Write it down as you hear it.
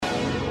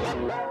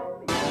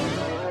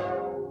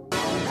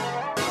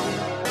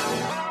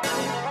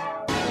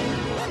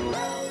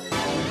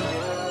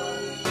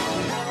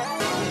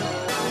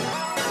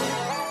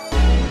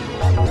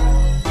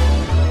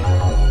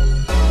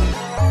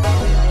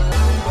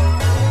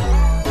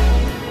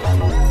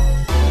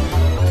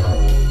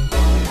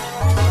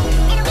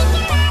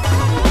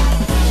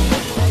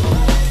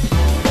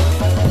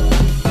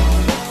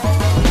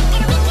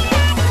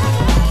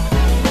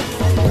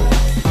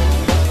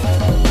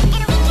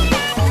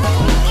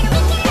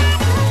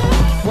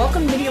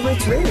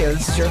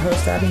This is your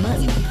host, Abby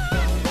Martin.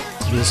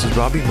 This is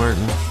Robbie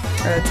Martin.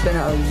 It's been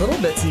a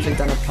little bit since we've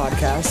done a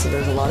podcast, so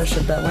there's a lot of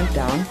shit that went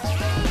down.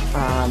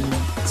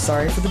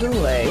 Sorry for the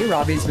delay.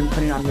 Robbie's been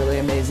putting on really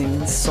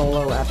amazing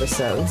solo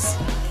episodes,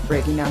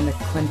 breaking down the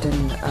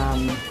Clinton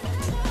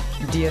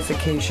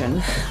deification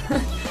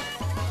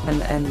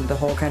and the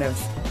whole kind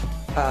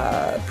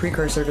of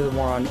precursor to the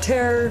War on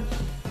Terror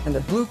and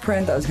the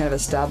blueprint that was kind of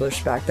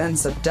established back then.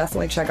 So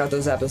definitely check out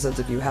those episodes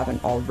if you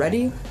haven't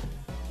already.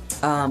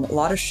 A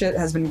lot of shit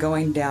has been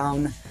going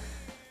down,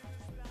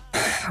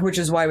 which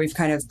is why we've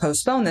kind of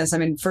postponed this. I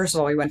mean, first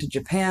of all, we went to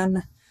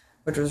Japan,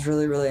 which was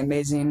really, really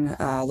amazing.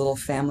 A little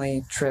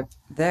family trip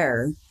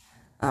there,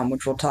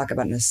 which we'll talk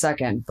about in a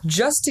second.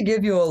 Just to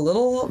give you a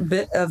little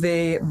bit of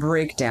a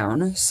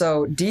breakdown.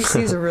 So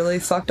DC is a really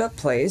fucked up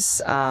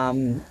place.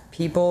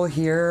 People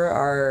here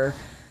are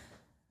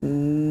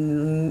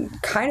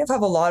kind of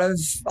have a lot of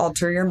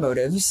ulterior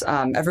motives.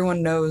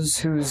 Everyone knows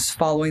who's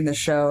following the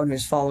show and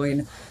who's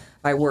following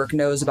my work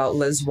knows about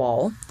Liz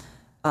Wall.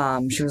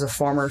 She was a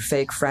former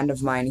fake friend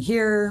of mine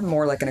here,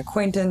 more like an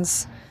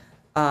acquaintance.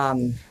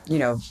 Went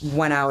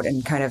out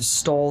and kind of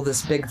stole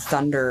this big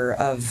thunder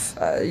of,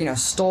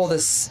 stole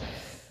this,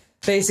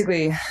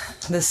 basically,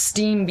 the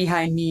steam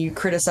behind me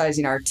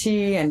criticizing RT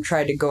and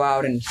tried to go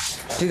out and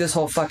do this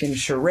whole fucking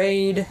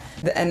charade.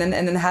 And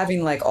then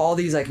having, like, all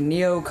these, like,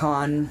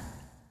 neocon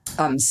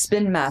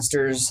spin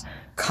masters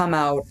come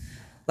out,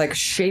 like,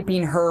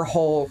 shaping her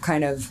whole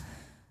kind of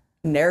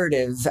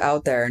narrative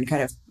out there and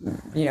kind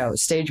of,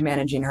 stage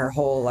managing her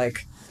whole,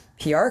 like,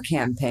 PR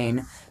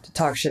campaign to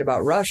talk shit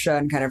about Russia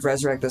and kind of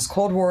resurrect this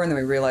Cold War. And then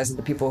we realized that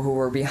the people who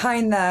were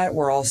behind that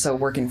were also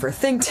working for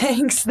think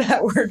tanks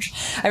that were,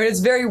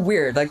 it's very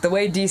weird. Like the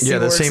way DC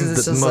works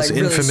is just like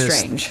really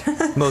strange.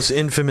 Most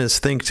infamous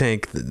think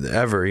tank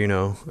ever,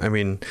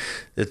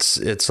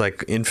 it's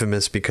like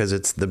infamous because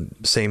it's the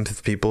same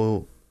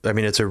people.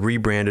 It's a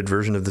rebranded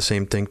version of the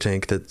same think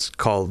tank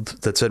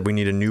that said we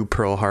need a new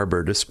Pearl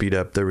Harbor to speed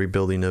up the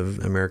rebuilding of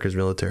America's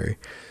military.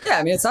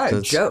 Yeah, it's not a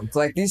joke.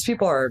 Like, these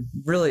people are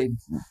really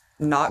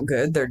not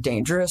good. They're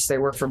dangerous. They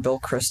work for Bill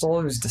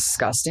Kristol, who's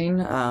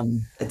disgusting.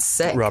 It's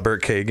sick.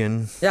 Robert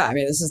Kagan. Yeah,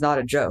 this is not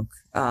a joke.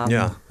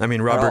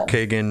 Robert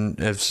Kagan,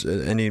 if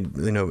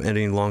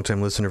any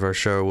longtime listener of our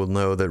show will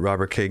know that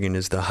Robert Kagan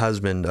is the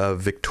husband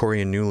of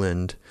Victoria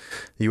Nuland,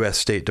 U.S.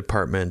 State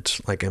Department,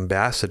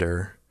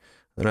 ambassador.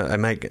 And I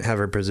might have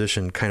her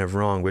position kind of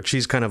wrong, but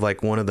she's kind of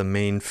like one of the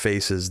main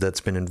faces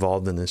that's been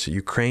involved in this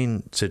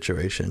Ukraine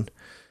situation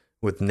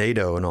with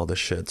NATO and all this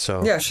shit.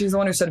 So yeah, she's the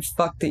one who said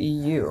 "fuck the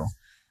EU."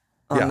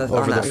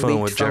 Over the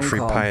phone with Jeffrey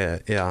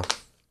Pyatt. Yeah,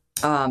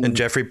 and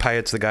Jeffrey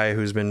Pyatt's the guy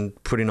who's been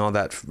putting all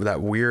that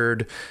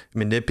weird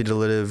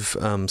manipulative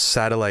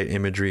satellite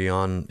imagery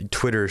on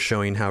Twitter,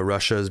 showing how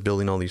Russia is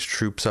building all these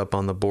troops up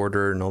on the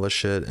border and all this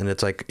shit. And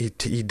it's like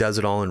he does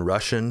it all in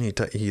Russian. He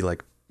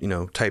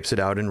types it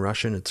out in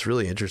Russian. It's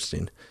really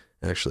interesting,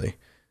 actually.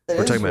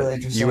 We're talking about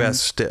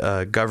U.S.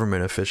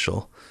 Government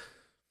official.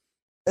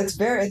 It's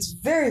very,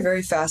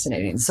 very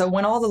fascinating. So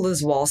when all the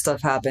Liz Wall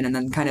stuff happened, and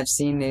then kind of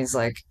seeing these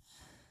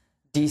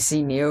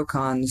DC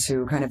neocons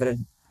who kind of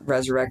had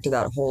resurrected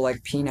that whole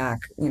PNAC,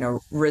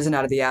 risen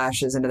out of the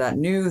ashes into that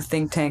new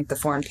think tank, the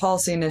Foreign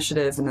Policy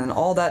Initiative, and then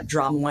all that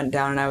drama went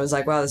down, and I was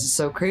like, wow, this is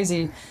so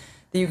crazy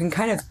that you can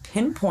kind of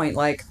pinpoint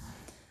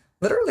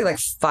literally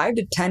 5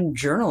 to 10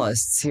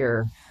 journalists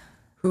here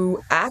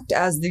who act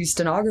as the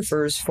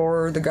stenographers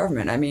for the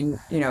government.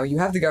 You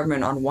have the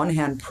government on one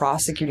hand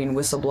prosecuting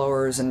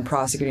whistleblowers and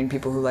prosecuting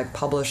people who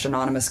publish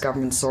anonymous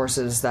government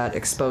sources that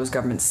expose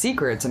government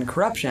secrets and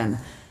corruption.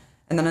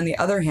 And then on the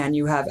other hand,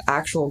 you have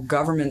actual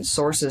government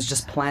sources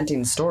just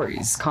planting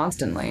stories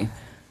constantly.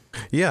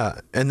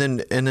 Yeah. And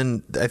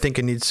then I think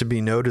it needs to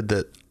be noted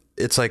that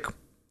it's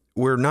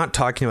we're not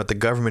talking about the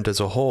government as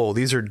a whole.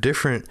 These are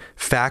different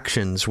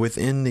factions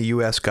within the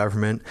U.S.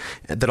 government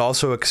that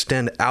also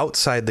extend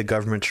outside the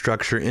government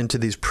structure into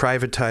these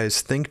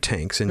privatized think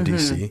tanks in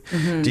DC.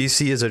 Mm-hmm.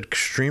 DC is an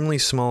extremely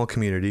small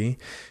community.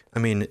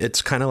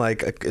 It's kind of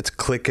it's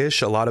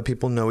cliquish. A lot of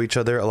people know each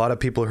other. A lot of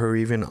people who are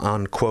even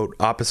on, quote,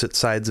 opposite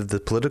sides of the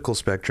political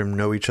spectrum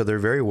know each other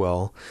very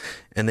well.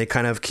 And they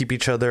kind of keep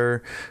each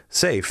other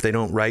safe. They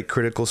don't write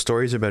critical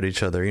stories about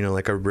each other.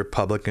 Like a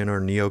Republican or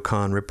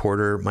neocon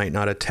reporter might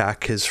not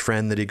attack his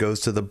friend that he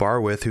goes to the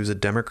bar with, who's a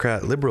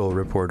Democrat liberal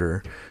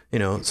reporter,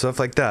 stuff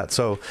like that.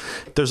 So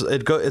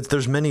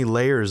there's many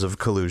layers of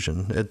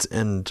collusion.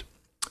 And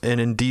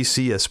in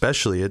DC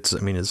especially,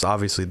 it's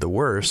obviously the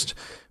worst,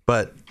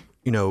 but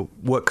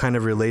what kind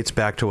of relates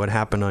back to what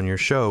happened on your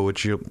show,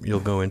 which you'll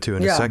go into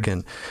in a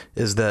second,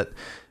 is that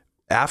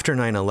after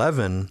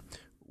 9/11,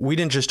 we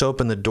didn't just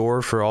open the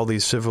door for all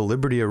these civil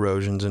liberty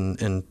erosions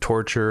and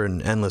torture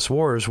and endless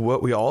wars.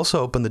 What we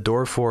also opened the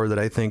door for that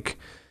I think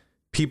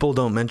people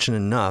don't mention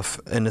enough,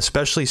 and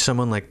especially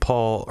someone like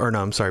Paul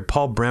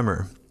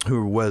Bremer,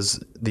 who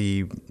was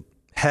the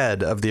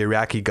head of the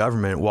Iraqi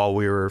government while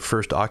we were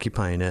first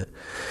occupying it.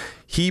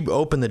 He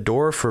opened the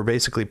door for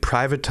basically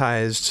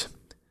privatized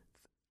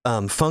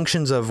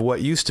functions of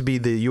what used to be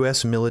the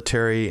U.S.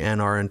 military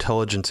and our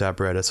intelligence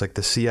apparatus, like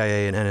the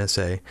CIA and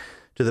NSA,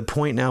 to the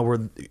point now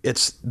where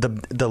it's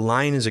the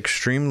line is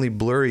extremely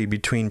blurry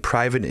between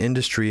private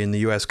industry and the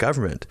U.S.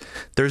 government.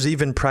 There's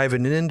even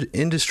private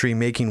industry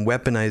making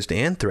weaponized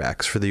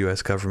anthrax for the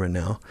U.S. government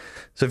now.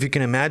 So if you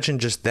can imagine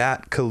just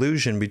that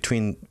collusion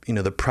between,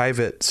 the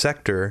private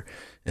sector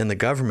and the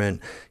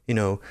government,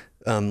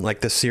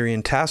 like the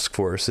Syrian task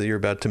force that you're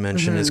about to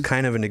mention is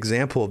kind of an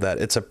example of that.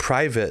 It's a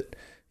private,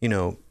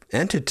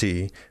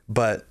 entity,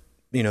 but,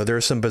 there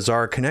are some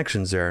bizarre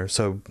connections there.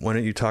 So why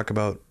don't you talk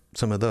about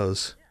some of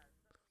those?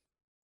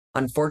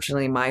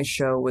 Unfortunately, my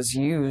show was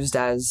used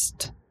as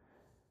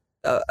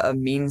a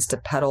means to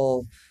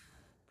peddle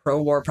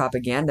pro-war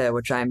propaganda,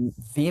 which I'm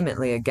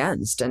vehemently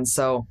against. And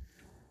so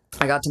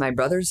I got to my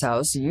brother's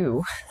house,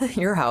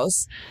 your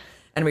house,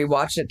 and we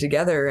watched it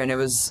together, and it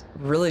was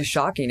really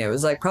shocking. It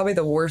was like probably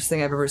the worst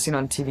thing I've ever seen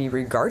on TV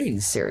regarding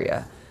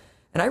Syria.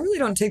 And I really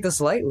don't take this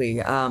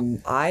lightly.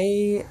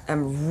 I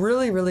am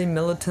really, really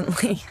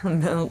militantly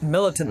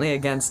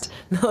against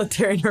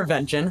military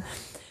intervention.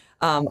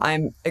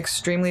 I'm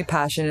extremely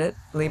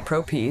passionately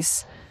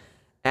pro-peace.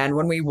 And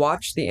when we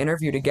watched the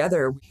interview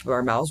together,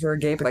 our mouths were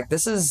agape. Like,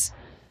 this is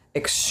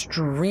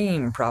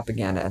extreme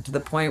propaganda to the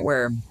point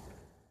where,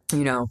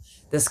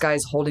 this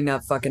guy's holding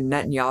up fucking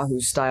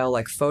Netanyahu-style,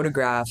 like,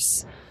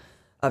 photographs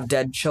of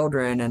dead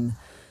children and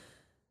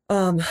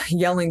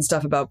yelling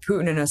stuff about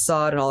Putin and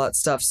Assad and all that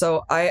stuff.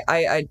 So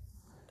I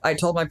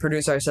told my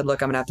producer, I said,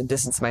 look, I'm going to have to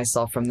distance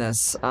myself from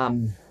this.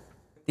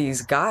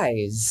 These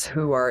guys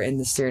who are in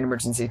the Syrian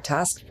Emergency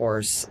Task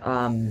Force,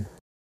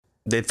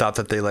 they thought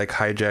that they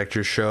hijacked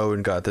your show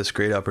and got this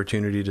great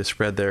opportunity to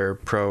spread their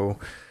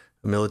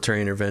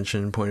pro-military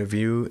intervention point of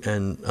view.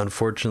 And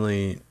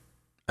unfortunately,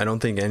 I don't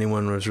think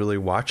anyone was really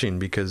watching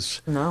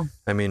because,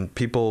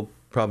 people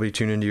probably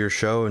tuned into your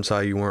show and saw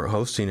you weren't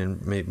hosting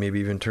and maybe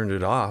even turned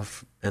it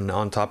off. And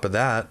on top of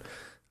that,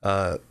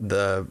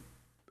 the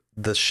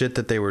shit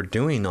that they were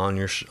doing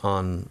on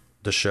on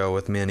the show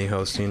with Manny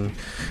hosting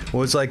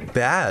was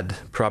bad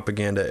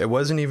propaganda. It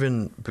wasn't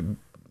even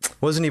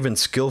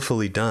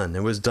skillfully done.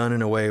 It was done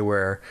in a way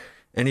where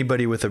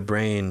anybody with a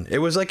brain, it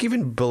was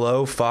even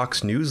below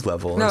Fox News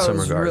level in some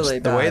regards. Really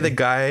bad. The way the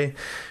guy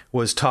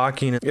was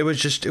talking, it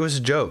was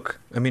a joke.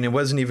 I mean, it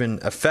wasn't even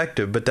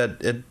effective, but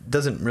that it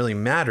doesn't really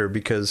matter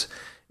because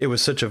it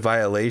was such a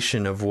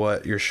violation of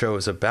what your show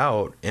is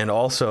about. And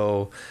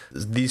also,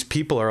 these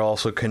people are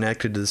also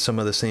connected to some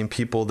of the same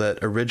people that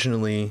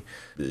originally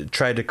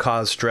tried to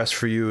cause stress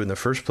for you in the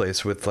first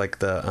place with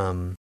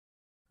the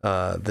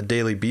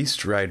Daily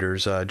Beast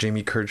writers,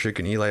 Jamie Kirchick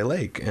and Eli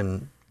Lake.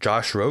 And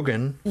Josh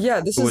Rogan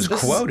was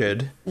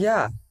quoted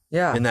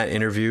in that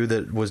interview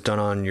that was done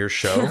on your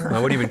show. I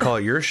wouldn't even call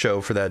it your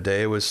show for that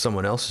day. It was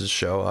someone else's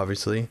show,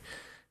 obviously.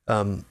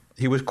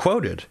 He was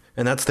quoted,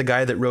 and that's the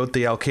guy that wrote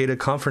the Al-Qaeda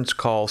conference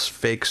call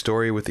fake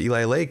story with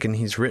Eli Lake, and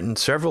he's written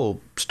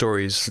several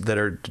stories that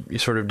are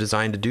sort of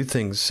designed to do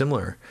things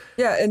similar.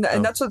 Yeah, and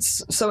that's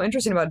what's so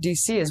interesting about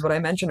DC is what I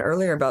mentioned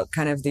earlier about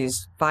kind of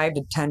these 5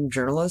 to 10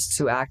 journalists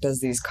who act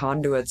as these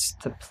conduits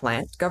to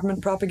plant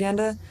government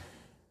propaganda.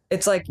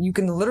 It's like you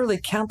can literally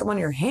count them on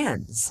your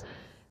hands.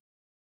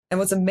 And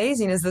what's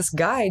amazing is this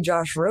guy,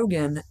 Josh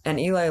Rogan, and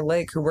Eli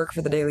Lake, who work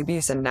for the Daily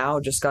Beast and now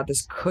just got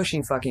this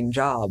cushy fucking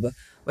job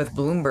with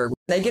Bloomberg.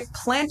 They get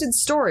planted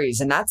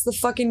stories, and that's the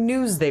fucking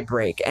news they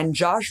break. And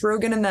Josh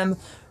Rogan and them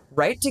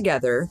write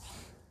together,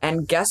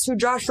 and guess who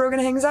Josh Rogan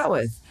hangs out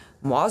with?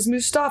 Moaz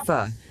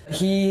Mustafa.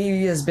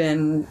 He has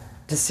been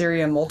to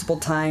Syria multiple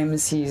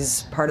times.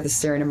 He's part of the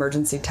Syrian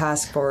Emergency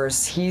Task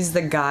Force. He's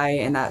the guy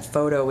in that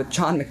photo with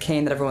John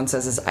McCain that everyone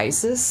says is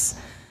ISIS.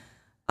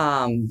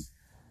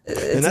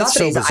 It's not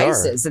that he's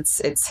ISIS.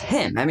 It's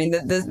him. I mean,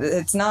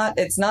 it's not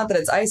that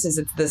it's ISIS.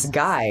 It's this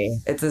guy.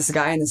 It's this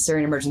guy in the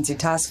Syrian Emergency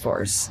Task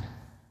Force.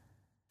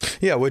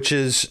 Yeah,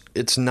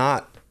 it's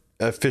not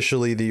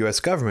officially the U.S.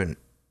 government,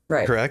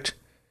 right? Correct.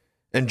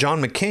 And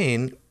John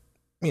McCain,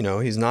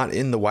 he's not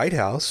in the White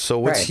House, so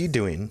what's he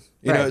doing?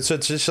 So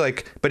it's just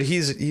but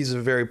he's a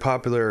very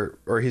popular,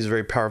 or he's a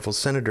very powerful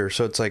senator.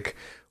 So it's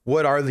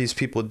what are these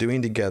people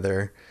doing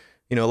together?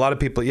 A lot of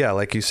people,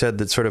 like you said,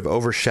 that sort of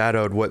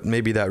overshadowed what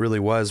maybe that really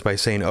was by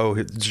saying,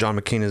 oh, John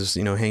McCain is,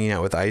 hanging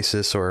out with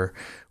ISIS or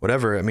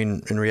whatever. I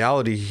mean, in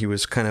reality, he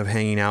was kind of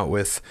hanging out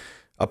with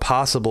a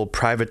possible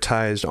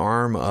privatized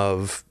arm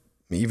of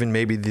even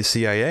maybe the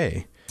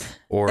CIA.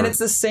 And it's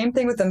the same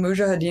thing with the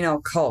Mujahideen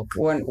al-Khalq.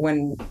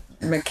 When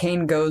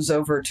McCain goes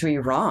over to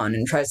Iran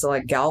and tries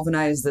to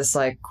galvanize this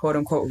quote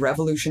unquote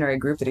revolutionary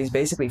group that he's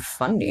basically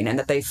funding, and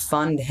that they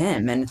fund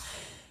him, and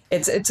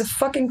it's a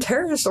fucking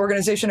terrorist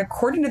organization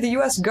according to the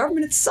U.S.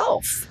 government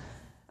itself.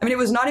 I mean, it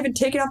was not even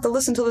taken off the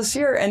list until this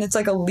year, and it's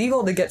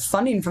illegal to get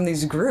funding from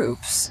these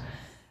groups.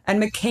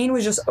 And McCain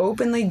was just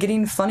openly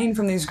getting funding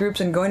from these groups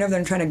and going over there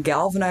and trying to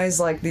galvanize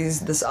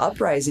this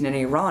uprising in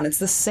Iran. It's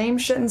the same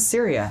shit in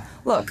Syria.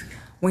 Look,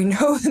 we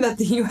know that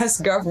the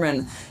U.S.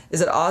 government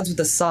is at odds with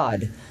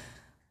Assad.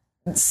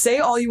 say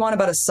all you want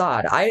about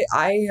Assad. I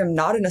am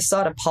not an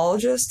Assad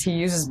apologist. He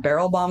uses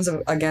barrel bombs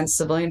against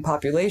civilian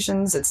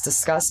populations. It's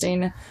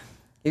disgusting.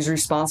 He's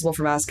responsible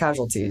for mass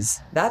casualties.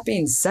 That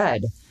being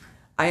said,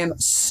 I am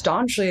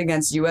staunchly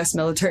against U.S.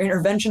 military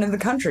intervention in the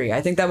country.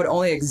 I think that would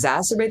only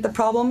exacerbate the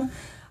problem.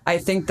 I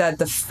think that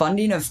the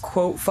funding of,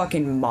 quote,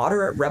 fucking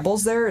moderate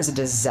rebels there is a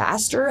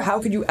disaster.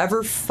 How could you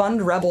ever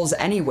fund rebels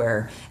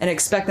anywhere and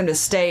expect them to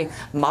stay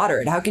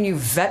moderate? How can you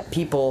vet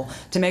people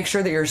to make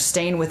sure that you're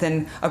staying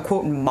within a,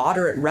 quote,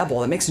 moderate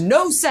rebel? It makes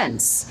no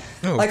sense.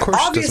 No, like, of course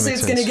obviously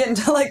it's going to get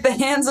into, like, the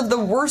hands of the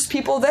worst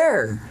people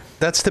there.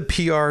 That's the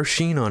PR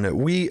sheen on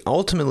it.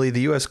 Ultimately,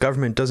 the U.S.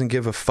 government doesn't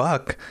give a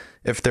fuck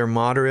if they're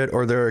moderate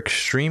or they're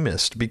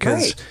extremist,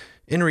 because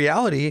in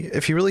reality,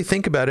 if you really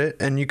think about it,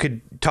 and you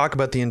could talk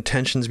about the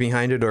intentions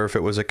behind it or if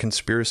it was a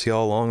conspiracy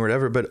all along or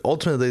whatever, but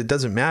ultimately it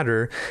doesn't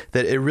matter,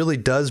 that it really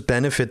does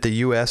benefit the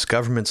U.S.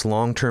 government's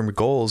long-term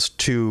goals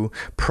to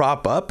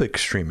prop up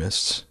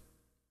extremists.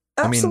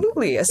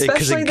 Absolutely, especially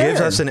because it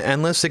gives us an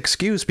endless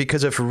excuse.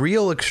 Because if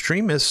real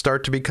extremists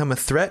start to become a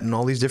threat in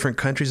all these different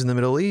countries in the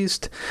Middle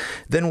East,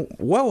 then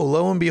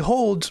lo and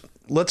behold,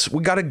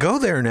 we got to go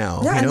there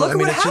now. Yeah, and look at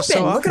what happened.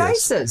 So look at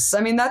ISIS.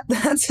 I mean,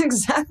 that's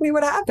exactly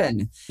what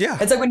happened. Yeah,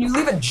 it's like when you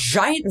leave a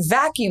giant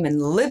vacuum in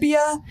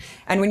Libya,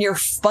 and when you're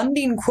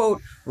funding,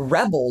 quote,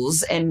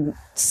 rebels in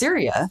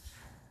Syria,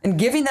 and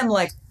giving them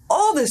like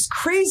all this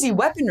crazy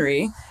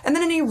weaponry, and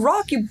then in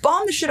Iraq, you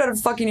bomb the shit out of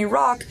fucking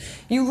Iraq,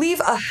 you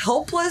leave a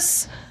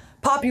helpless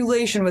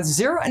population with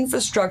zero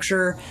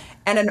infrastructure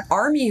and an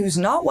army who's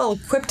not well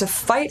equipped to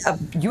fight a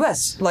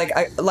U.S.,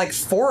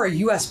 for a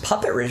U.S.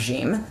 puppet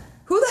regime.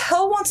 Who the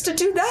hell wants to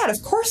do that?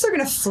 Of course they're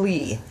going to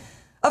flee.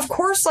 Of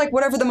course, like,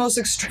 whatever the most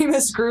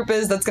extremist group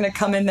is that's going to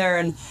come in there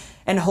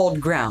and hold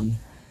ground.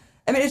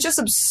 I mean, it's just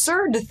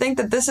absurd to think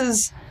that this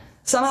is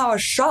somehow a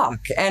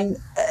shock, and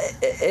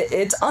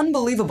it's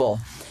unbelievable.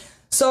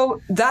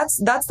 So that's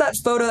that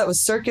photo that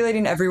was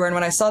circulating everywhere. And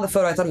when I saw the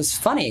photo, I thought it was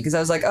funny because I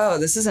was like, oh,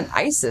 this isn't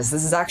ISIS.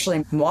 This is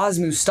actually Muaz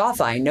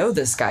Mustafa. I know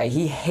this guy.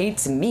 He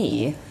hates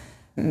me.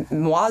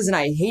 Muaz and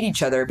I hate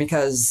each other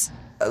because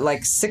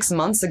like 6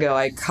 months ago,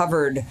 I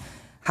covered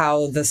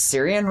how the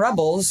Syrian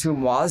rebels, who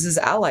Muaz is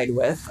allied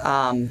with,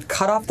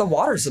 cut off the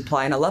water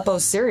supply in Aleppo,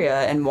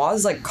 Syria. And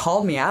Muaz like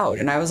called me out.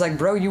 And I was like,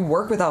 bro, you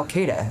work with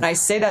Al-Qaeda. And I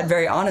say that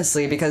very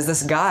honestly because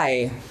this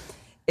guy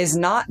is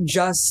not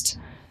just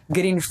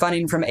getting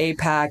funding from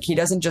AIPAC. He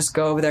doesn't just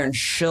go over there and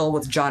shill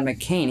with John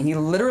McCain. He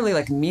literally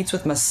like meets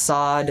with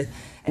Mossad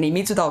and he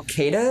meets with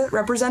Al-Qaeda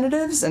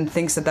representatives and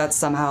thinks that that's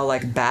somehow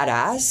like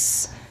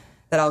badass,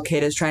 that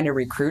Al-Qaeda is trying to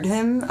recruit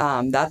him.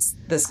 That's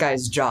this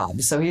guy's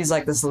job. So he's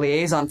like this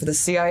liaison for the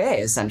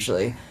CIA,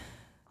 essentially.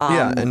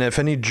 Yeah, and if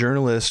any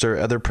journalist or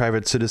other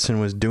private citizen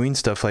was doing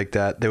stuff like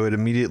that, they would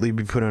immediately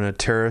be put on a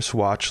terrorist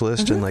watch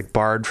list and like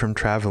barred from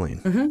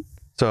traveling.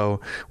 So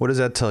what does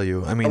that tell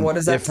you? I mean, what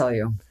does that tell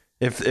you?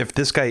 If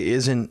this guy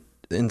isn't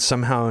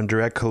somehow in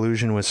direct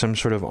collusion with some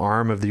sort of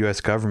arm of the U.S.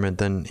 government,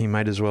 then he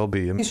might as well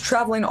be. He's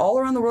traveling all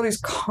around the world.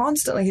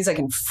 He's like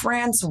in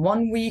France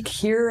 1 week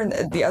here,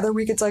 and the other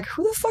week it's like,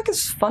 who the fuck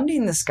is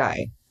funding this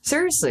guy?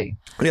 Seriously.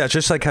 Yeah, it's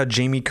just like how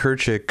Jamie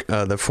Kirchik,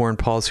 the Foreign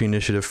Policy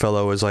Initiative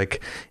fellow, was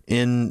like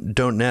in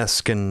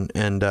Donetsk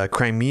and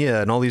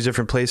Crimea and all these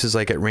different places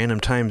like at random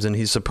times, and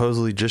he's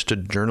supposedly just a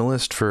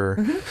journalist for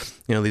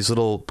these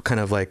little kind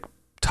of like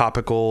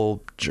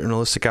topical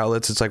journalistic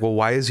outlets. It's like, well,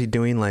 why is he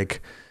doing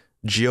like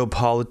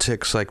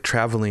geopolitics, like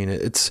traveling?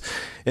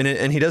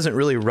 And he doesn't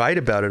really write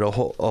about it a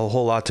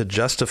whole lot to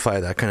justify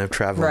that kind of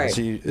travel. Right,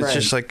 so it's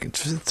just like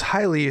it's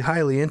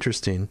highly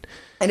interesting.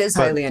 It is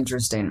highly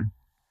interesting.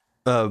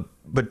 But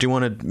do you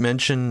want to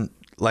mention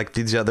like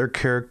these other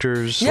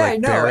characters,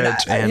 like Barrett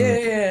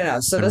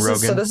and So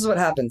this is what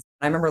happened.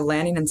 I remember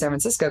landing in San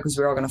Francisco because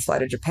we were all going to fly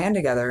to Japan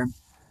together.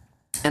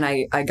 And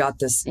I got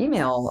this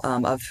email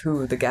of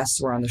who the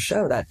guests were on the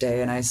show that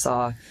day, and I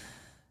saw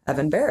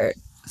Evan Barrett,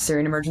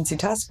 Syrian Emergency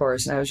Task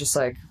Force, and I was just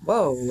like,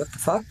 whoa, what the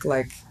fuck?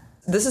 Like,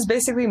 this is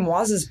basically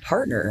Muaz's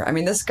partner. I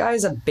mean, this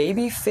guy's a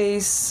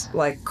babyface,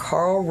 like,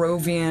 Karl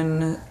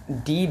Rovian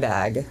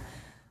D-bag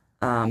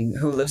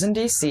who lives in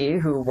D.C.,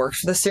 who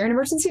works for the Syrian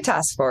Emergency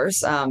Task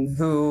Force,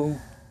 who,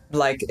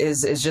 like,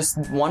 is just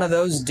one of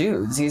those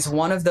dudes. He's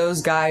one of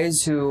those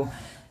guys who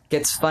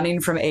gets funding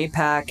from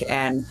AIPAC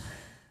and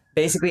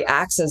basically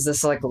acts as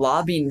this like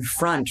lobbying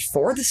front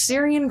for the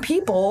Syrian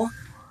people.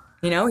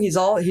 You know, he's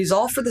all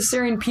for the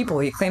Syrian people.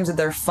 He claims that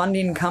their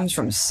funding comes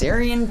from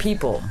Syrian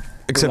people.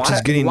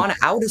 Except he want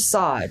to out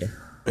Assad.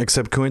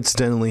 Except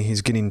coincidentally,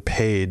 he's getting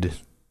paid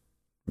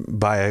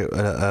by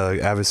a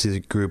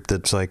advocacy group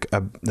that's like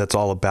that's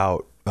all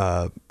about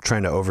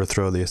trying to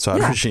overthrow the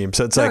Assad regime.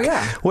 So it's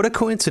what a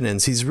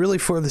coincidence. He's really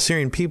for the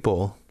Syrian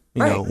people.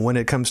 You know, when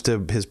it comes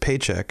to his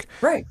paycheck.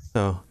 Right.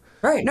 So.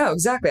 Right, no,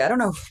 exactly. I don't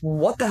know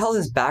what the hell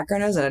his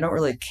background is, and I don't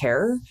really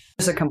care.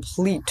 Just a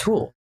complete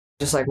tool.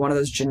 Just like one of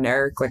those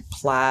generic, like,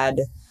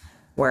 plaid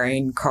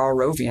wearing Karl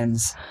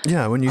Rovians.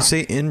 Yeah, when you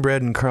say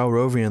inbred and Karl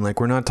Rovian, like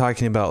we're not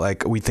talking about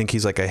like we think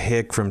he's like a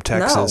hick from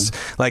Texas. No.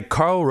 Like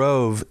Karl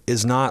Rove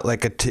is not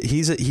like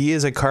he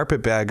is a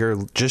carpetbagger,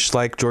 just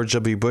like George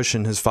W. Bush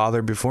and his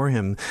father before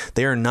him.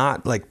 They are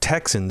not like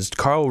Texans.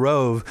 Karl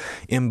Rove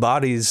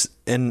embodies,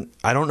 and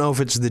I don't know if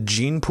it's the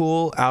gene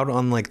pool out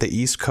on like the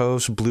East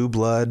Coast, blue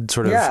blood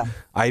sort of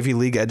Ivy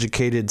League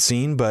educated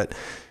scene, but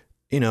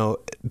you know,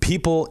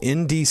 people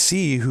in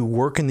DC who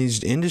work in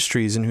these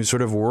industries and who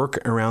sort of work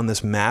around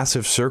this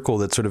massive circle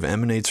that sort of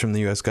emanates from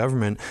the US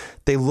government,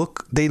 they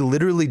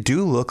literally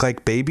do look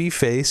like baby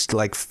faced,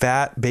 like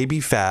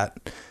baby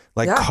fat,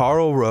 like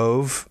Karl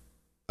Rove.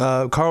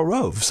 Karl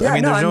Roves. Yeah, I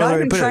mean, no, there's I'm no not other way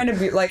even to put trying it. to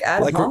be like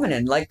ad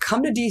hominem. Like,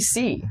 come to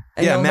DC.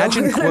 Yeah,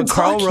 imagine what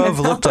Karl Rove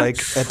looked like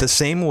at the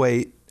same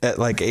weight at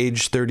like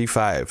age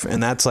 35,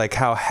 and that's like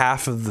how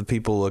half of the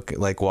people look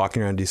like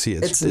walking around DC.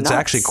 It's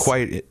actually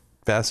quite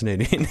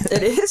fascinating.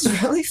 It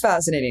is really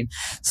fascinating.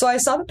 So I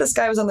saw that this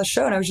guy was on the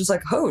show and I was just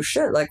like, oh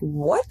shit, like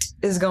what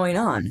is going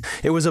on?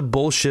 It was a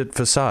bullshit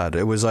facade.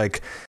 It was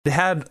like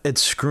it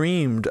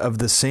screamed of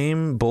the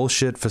same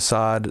bullshit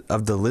facade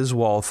of the Liz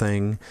Wall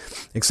thing,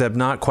 except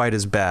not quite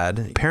as bad.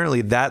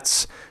 Apparently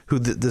that's who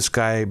this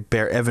guy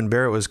Evan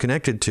Barrett was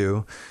connected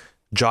to.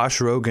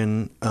 Josh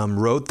Rogan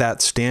wrote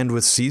that Stand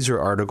with Caesar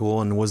article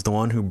and was the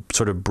one who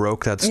sort of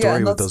broke that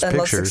story with those pictures.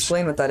 Let's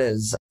explain what that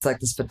is. It's like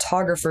this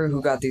photographer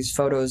who got these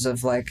photos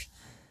of like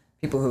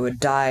people who had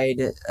died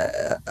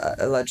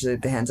allegedly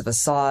at the hands of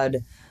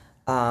Assad.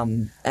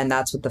 And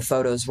that's what the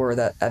photos were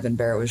that Evan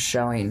Barrett was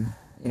showing,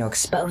 you know,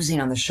 exposing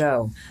on the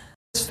show.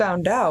 Just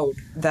found out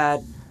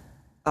that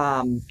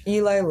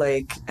Eli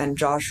Lake and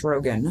Josh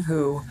Rogan,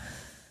 who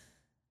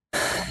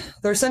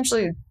they're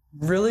essentially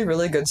really,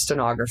 really good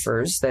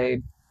stenographers.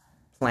 They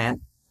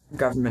plant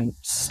government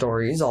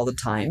stories all the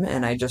time,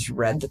 and I just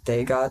read that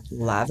they got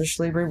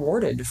lavishly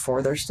rewarded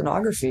for their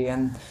stenography,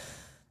 and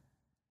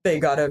they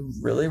got a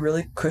really,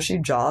 really cushy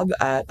job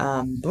at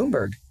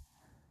Bloomberg,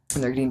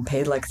 and they're getting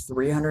paid like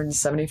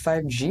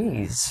 375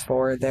 G's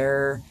for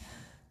their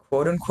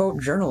quote-unquote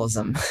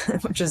journalism,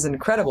 which is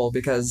incredible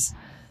because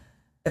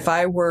if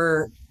I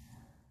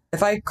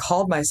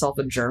called myself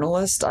a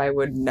journalist, I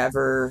would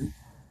never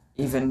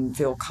even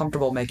feel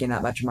comfortable making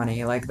that much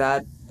money. Like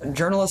that,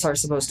 journalists are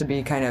supposed to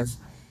be kind of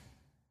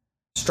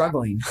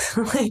struggling.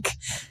 Like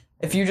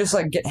if you just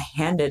like get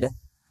handed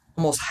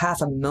almost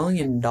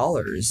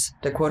 $500,000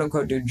 to quote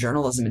unquote do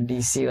journalism in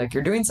DC, like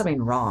you're doing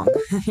something wrong.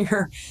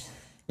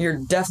 You're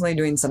definitely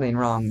doing something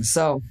wrong.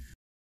 So,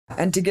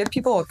 and to give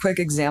people a quick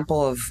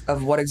example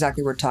of what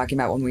exactly we're talking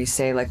about when we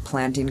say like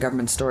planting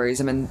government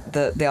stories, I mean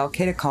the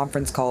Al-Qaeda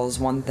conference call is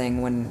one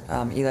thing when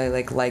Eli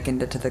Lake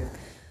likened it to the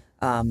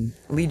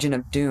Legion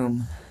of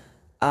Doom.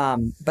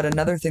 But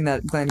another thing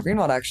that Glenn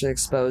Greenwald actually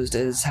exposed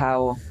is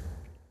how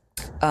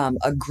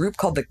a group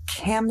called the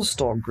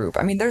Camstol Group,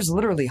 I mean, there's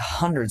literally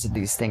hundreds of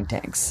these think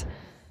tanks.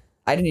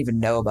 I didn't even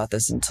know about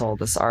this until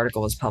this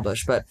article was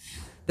published, but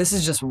this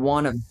is just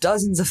one of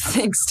dozens of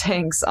think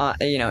tanks,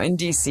 in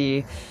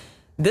DC.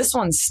 This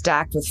one's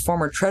stacked with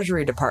former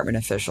Treasury Department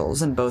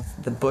officials in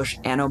both the Bush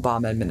and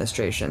Obama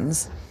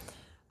administrations.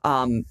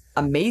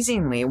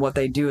 Amazingly, what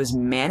they do is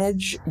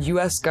manage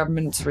U.S.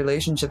 government's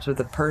relationships with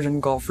the Persian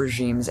Gulf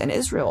regimes and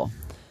Israel.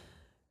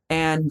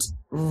 And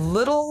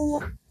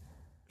little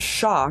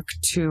shock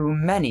to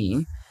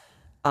many,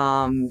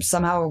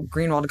 somehow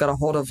Greenwald got a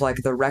hold of like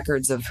the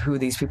records of who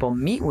these people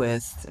meet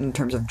with in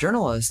terms of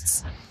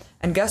journalists.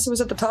 And guess who was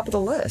at the top of the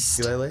list?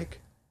 Eli Lake?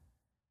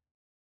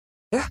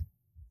 Yeah.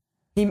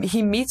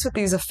 He meets with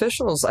these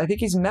officials. I think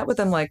he's met with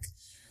them like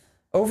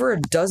over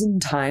a dozen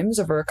times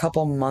over a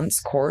couple months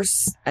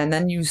course, and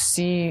then you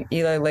see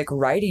Eli Lake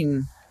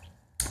writing,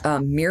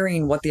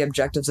 mirroring what the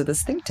objectives of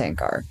this think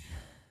tank are,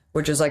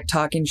 which is like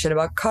talking shit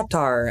about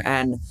Qatar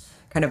and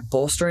kind of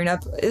bolstering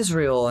up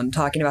Israel and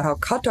talking about how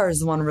Qatar is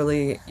the one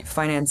really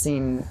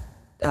financing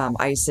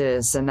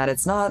ISIS, and that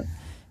it's not,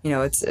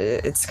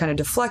 it's kind of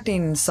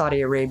deflecting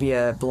Saudi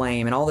Arabia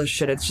blame and all this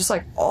shit. It's just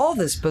like all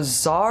this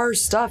bizarre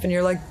stuff, and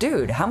you're like,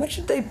 dude, how much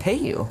did they pay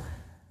you?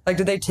 Like,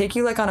 did they take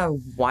you, like, on a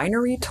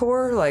winery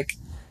tour? Like,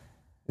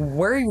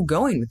 where are you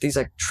going with these,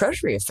 like,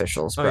 Treasury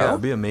officials, bro? Oh, yeah,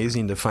 it'd be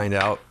amazing to find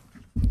out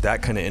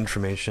that kind of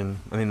information.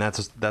 I mean, that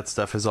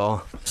stuff is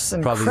all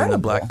probably in the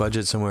black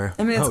budget somewhere.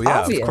 I mean, it's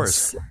obvious. Of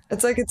course.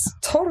 It's like, it's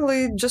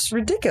totally just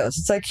ridiculous.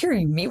 It's like, here,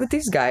 you meet with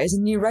these guys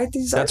and you write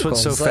these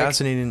articles. That's what's so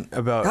fascinating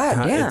about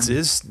how it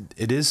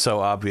is so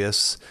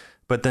obvious.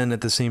 But then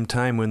at the same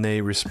time, when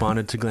they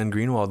responded to Glenn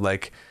Greenwald,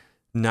 like,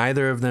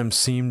 neither of them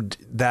seemed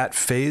that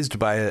fazed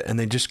by it, and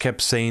they just kept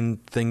saying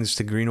things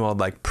to Greenwald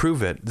like,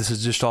 prove it. This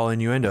is just all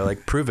innuendo.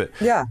 Like, prove it.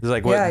 Yeah. It's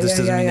like, what? This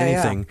doesn't mean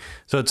anything. Yeah.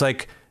 So it's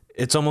like,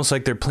 it's almost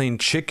like they're playing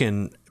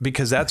chicken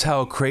because that's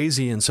how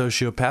crazy and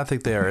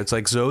sociopathic they are. It's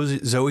like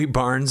Zoe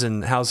Barnes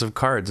in House of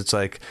Cards. It's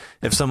like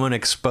if someone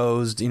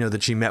exposed,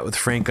 that she met with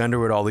Frank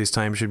Underwood all these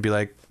times, she'd be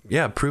like,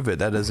 yeah, prove it.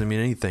 That doesn't mean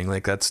anything.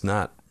 Like, that's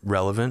not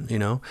relevant,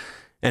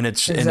 And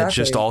it's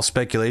just all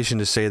speculation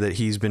to say that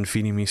he's been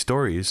feeding me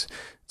stories.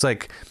 It's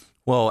like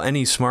Well,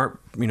 any smart,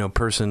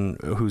 person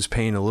who's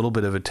paying a little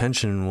bit of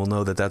attention will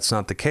know that that's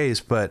not the case.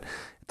 But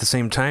at the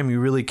same time, you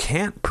really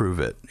can't prove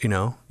it.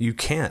 You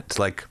can't.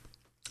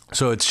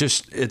 So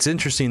it's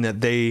interesting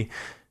that they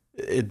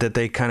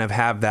kind of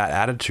have that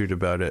attitude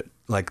about it.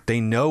 Like, they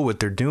know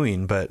what they're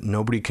doing, but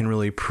nobody can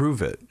really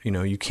prove it.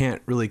 You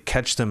can't really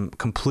catch them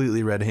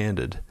completely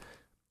red-handed.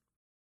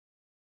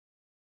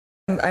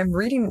 I'm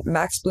reading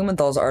Max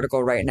Blumenthal's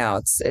article right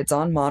now. It's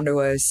on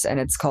Mondoist, and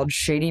it's called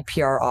 "Shady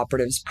PR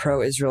Operatives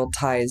Pro-Israel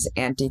Ties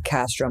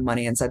Anti-Castro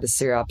Money Inside the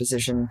Syria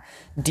Opposition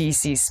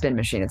DC Spin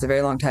Machine." It's a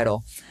very long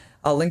title.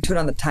 I'll link to it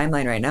on the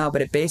timeline right now,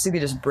 but it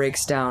basically just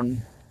breaks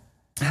down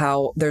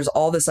how there's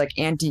all this like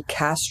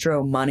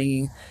anti-Castro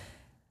money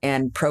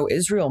and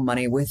pro-Israel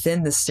money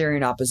within the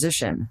Syrian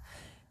opposition.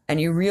 And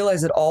you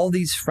realize that all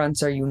these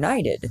fronts are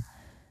united.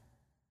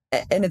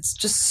 And it's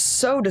just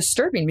so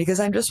disturbing, because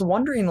I'm just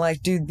wondering,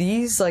 like, do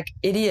these like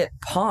idiot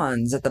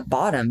pawns at the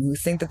bottom who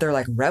think that they're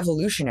like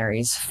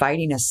revolutionaries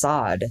fighting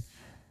Assad,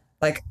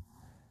 like,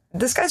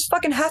 this guy's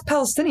fucking half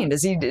Palestinian.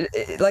 Does he,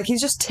 like,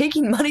 he's just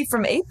taking money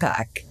from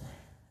AIPAC?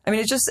 I mean,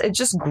 it's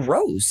just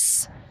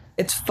gross.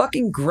 It's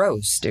fucking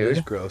gross, dude.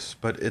 It's gross,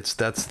 but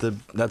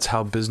that's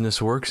how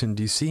business works in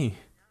DC.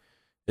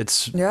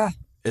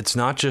 It's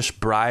not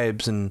just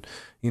bribes and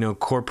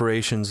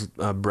corporations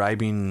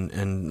bribing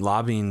and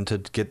lobbying to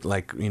get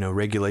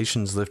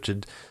regulations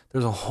lifted.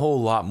 There's a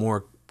whole lot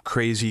more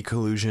crazy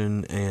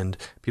collusion and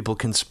people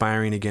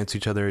conspiring against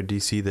each other at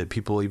DC that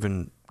people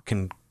even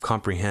can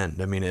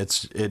comprehend. I mean,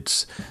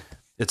 it's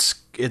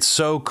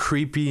so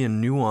creepy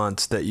and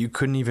nuanced that you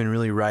couldn't even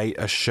really write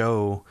a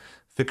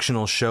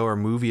fictional show or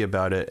movie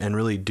about it and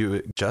really do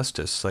it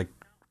justice,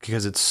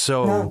 because it's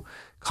so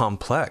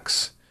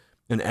complex.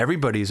 And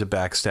everybody's a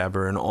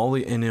backstabber, and all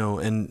the,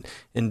 and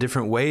in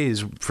different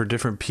ways for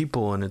different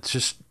people. And it's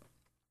just,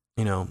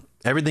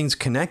 everything's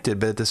connected,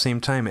 but at the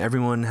same time,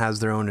 everyone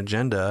has their own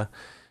agenda,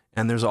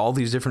 and there's all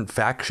these different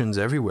factions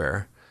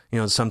everywhere.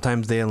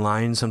 Sometimes they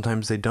align,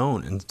 sometimes they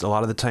don't. And a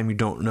lot of the time you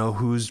don't know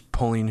who's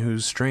pulling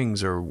whose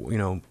strings, or,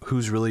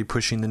 who's really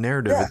pushing the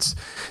narrative. Yeah.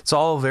 It's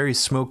all very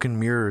smoke and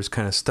mirrors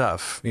kind of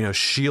stuff,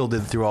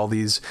 shielded through all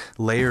these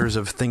layers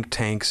of think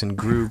tanks and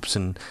groups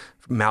and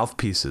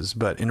mouthpieces.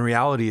 But in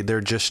reality,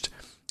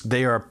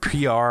 they are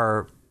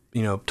PR,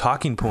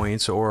 talking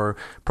points or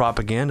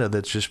propaganda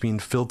that's just being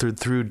filtered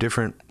through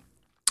different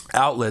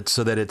outlets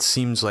so that it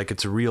seems like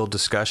it's a real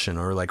discussion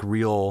or like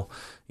real,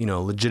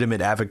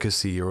 legitimate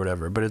advocacy or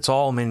whatever, but it's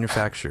all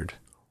manufactured.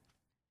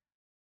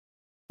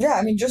 Yeah,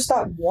 I mean, just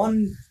that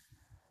one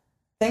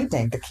think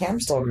tank, the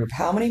Camstall Group,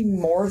 how many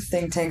more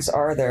think tanks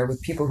are there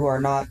with people who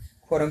are not,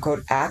 quote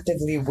unquote,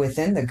 actively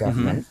within the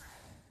government? Mm-hmm.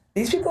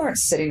 These people aren't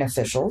sitting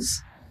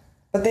officials,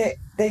 but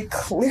they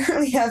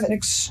clearly have an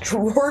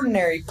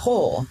extraordinary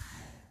pull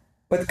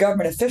with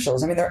government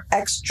officials. I mean, they're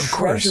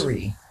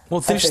ex-Treasury.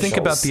 Well, just think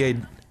about the...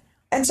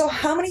 And so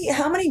how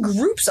many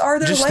groups are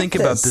there? Just think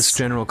about this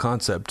general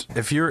concept.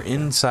 If you're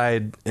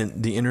inside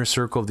the inner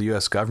circle of the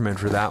U.S. government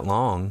for that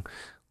long,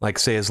 like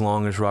say as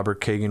long as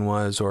Robert Kagan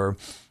was, or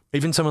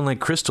even someone like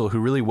Crystal, who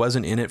really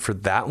wasn't in it for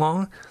that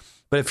long,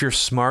 but if you're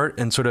smart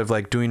and sort of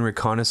like doing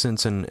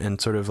reconnaissance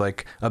and sort of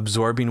like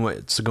absorbing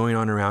what's going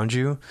on around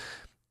you,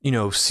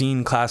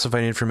 seeing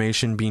classified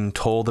information, being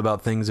told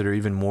about things that are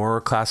even more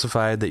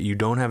classified that you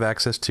don't have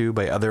access to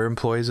by other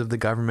employees of the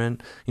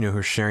government, who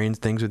are sharing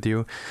things with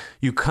you,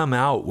 you come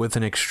out with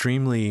an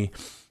extremely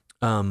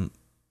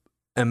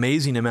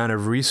amazing amount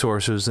of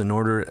resources in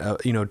order,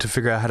 to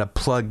figure out how to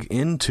plug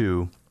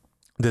into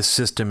this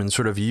system and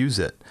sort of use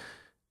it,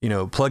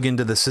 plug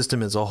into the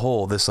system as a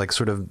whole, this like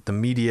sort of the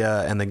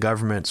media and the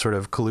government sort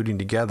of colluding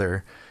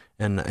together.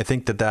 And I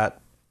think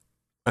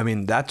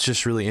that's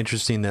just really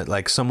interesting that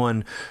like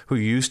someone who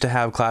used to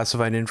have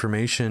classified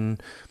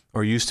information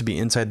or used to be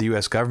inside the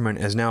U.S. government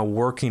is now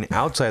working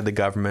outside the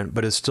government,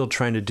 but is still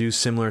trying to do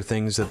similar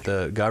things that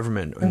the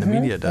government and the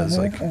media does.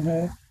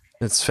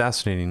 It's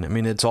fascinating. I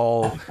mean, it's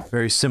all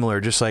very similar.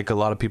 Just like a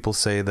lot of people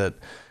say that,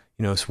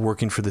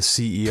 working for the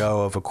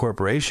CEO of a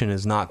corporation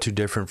is not too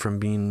different from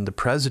being the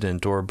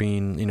president or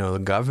being, the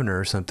governor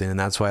or something. And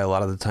that's why a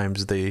lot of the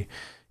times they,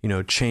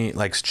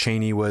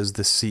 Cheney was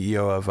the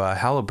CEO of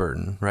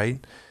Halliburton,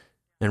 right?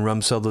 And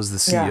Rumsfeld was the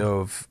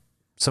CEO of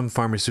some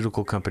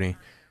pharmaceutical company.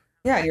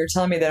 Yeah, and you're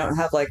telling me they don't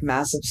have like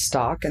massive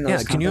stock in those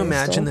companies. Yeah, can you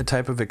imagine the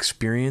type of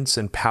experience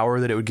and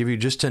power that it would give you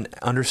just to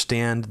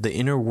understand the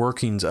inner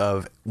workings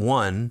of,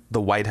 one,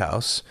 the White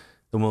House,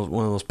 one of the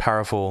most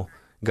powerful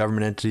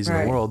government entities in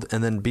the world,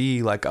 and then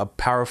B, like a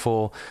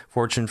powerful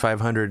Fortune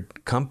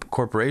 500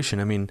 corporation.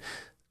 I mean,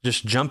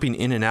 just jumping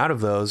in and out of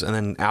those and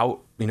then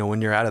out,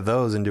 when you're out of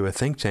those into a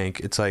think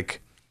tank, it's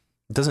like,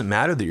 it doesn't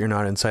matter that you're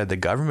not inside the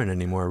government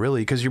anymore,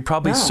 really, because you're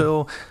probably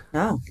it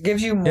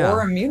gives you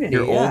more immunity.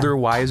 You're older,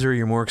 wiser,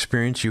 you're more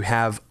experienced. You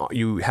have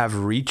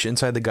reach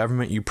inside the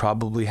government. You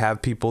probably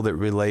have people that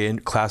relay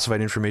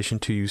classified information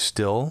to you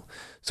still.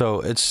 So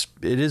it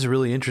is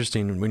really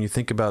interesting when you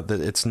think about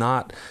that. It's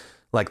not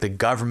like the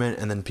government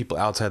and then people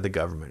outside the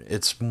government.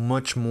 It's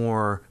much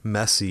more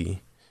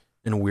messy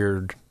and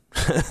weird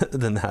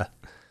than that.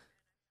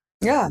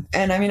 Yeah,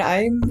 and I mean,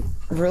 I'm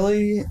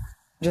really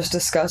just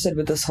disgusted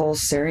with this whole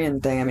Syrian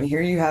thing. I mean,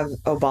 here you have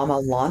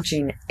Obama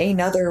launching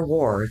another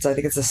war. I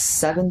think it's the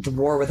seventh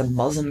war with a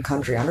Muslim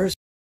country under his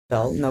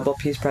belt, Nobel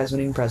Peace Prize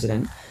winning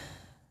president,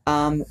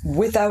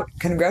 without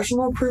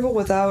congressional approval,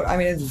 without, I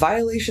mean, it's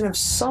violation of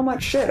so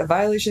much shit, a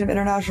violation of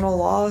international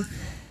law,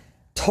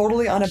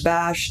 totally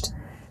unabashed,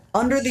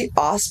 under the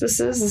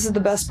auspices, this is the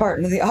best part,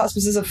 under the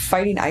auspices of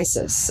fighting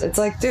ISIS. It's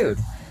like, dude,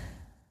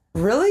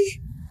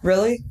 really?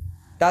 Really?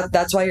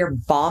 That's why you're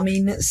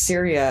bombing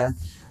Syria.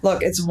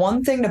 Look, it's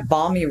one thing to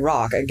bomb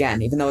Iraq,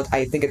 again, even though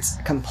I think it's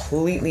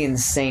completely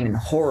insane and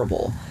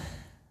horrible.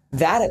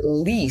 That at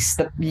least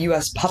the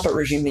US puppet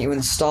regime that you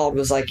installed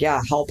was like,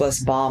 yeah, help us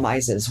bomb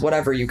ISIS.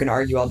 Whatever, you can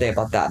argue all day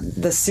about that.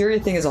 The Syria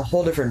thing is a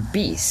whole different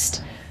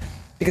beast.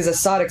 Because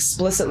Assad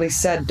explicitly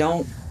said,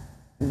 no,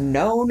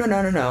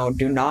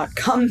 do not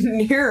come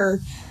near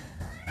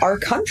our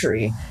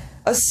country.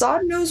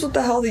 Assad knows what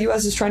the hell the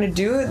US is trying to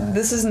do.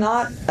 This is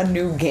not a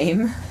new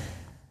game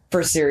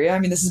for Syria. I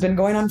mean, this has been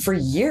going on for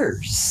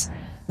years.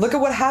 Look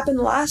at what happened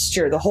last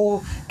year. The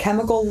whole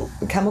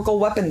chemical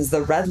weapons,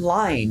 the red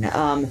line.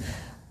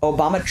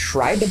 Obama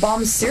tried to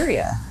bomb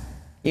Syria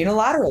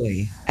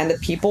unilaterally, and the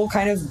people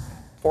kind of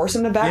forced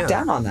him to back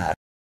down on that.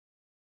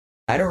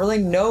 I don't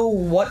really know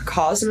what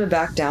caused him to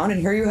back down, and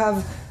here you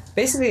have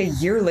basically a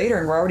year later,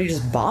 and we're already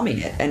just bombing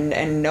it,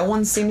 and no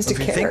one seems to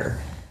care.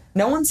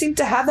 No one seemed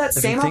to have that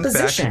same opposition. If you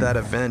think back to that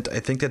event, I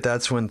think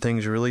that's when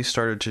things really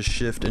started to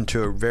shift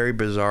into a very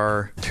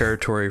bizarre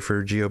territory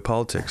for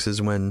geopolitics,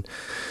 is when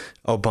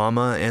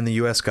Obama and the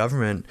U.S.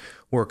 government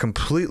were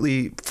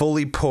completely,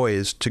 fully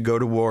poised to go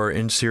to war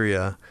in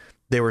Syria.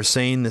 They were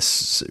saying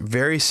this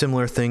very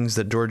similar things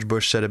that George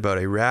Bush said about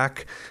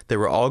Iraq. They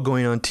were all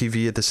going on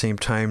TV at the same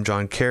time.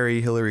 John Kerry,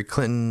 Hillary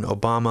Clinton,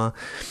 Obama,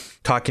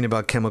 talking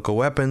about chemical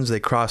weapons. They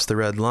crossed the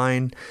red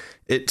line.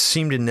 It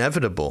seemed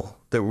inevitable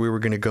that we were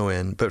going to go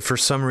in. But for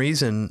some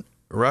reason,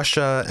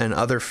 Russia and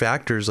other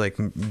factors like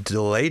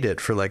delayed it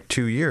for like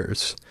 2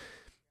 years.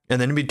 And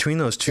then in between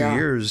those 2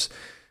 years,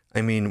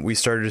 I mean, we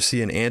started to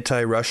see an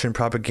anti-Russian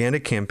propaganda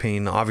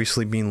campaign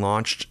obviously being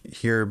launched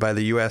here by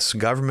the U.S.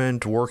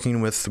 government, working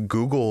with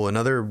Google and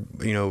other,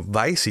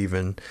 Vice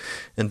even,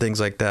 and things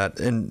like that.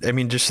 And I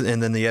mean,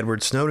 and then the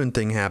Edward Snowden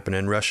thing happened,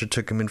 and Russia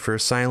took him in for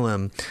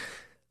asylum.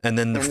 And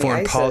then the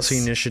Foreign Policy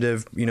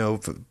Initiative,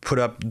 put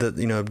up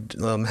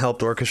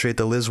helped orchestrate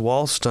the Liz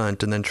Wall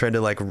stunt, and then tried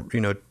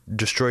to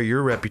destroy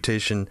your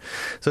reputation.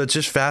 So it's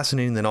just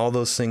fascinating that all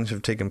those things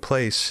have taken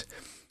place.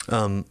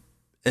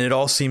 And it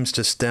all seems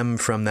to stem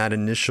from that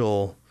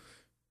initial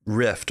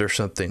rift or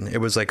something.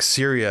 It was like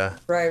Syria.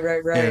 Right.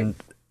 And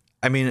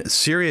I mean,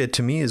 Syria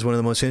to me is one of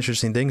the most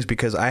interesting things,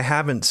 because I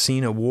haven't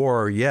seen a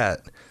war yet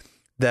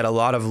that a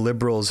lot of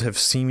liberals have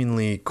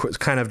seemingly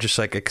kind of just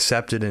like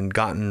accepted and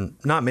gotten,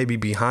 not maybe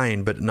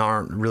behind, but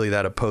aren't really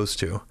that opposed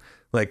to.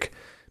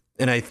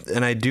 And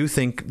I do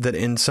think that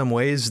in some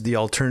ways the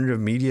alternative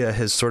media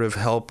has sort of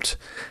helped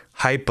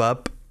hype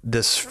up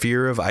this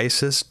fear of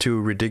ISIS to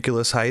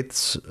ridiculous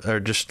heights, or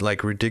just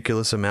like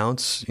ridiculous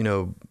amounts,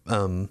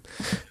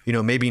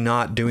 maybe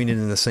not doing it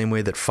in the same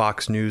way that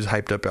Fox News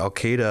hyped up Al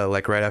Qaeda,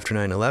 like right after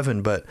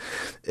 9/11, but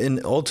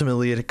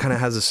ultimately it kind of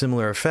has a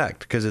similar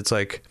effect, because it's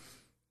like,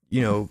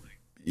 you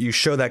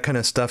show that kind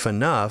of stuff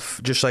enough,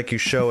 just like you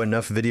show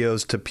enough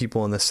videos to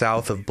people in the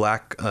South of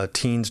black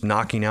teens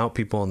knocking out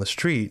people on the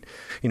street,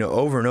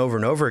 over and over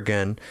and over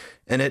again.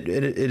 And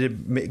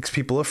it makes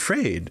people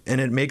afraid,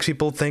 and it makes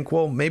people think,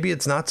 well, maybe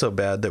it's not so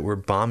bad that we're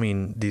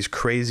bombing these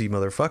crazy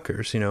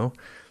motherfuckers,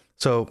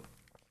 So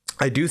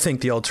I do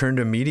think the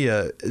alternative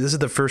media, this is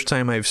the first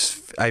time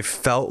I've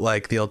felt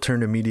like the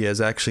alternative media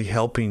is actually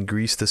helping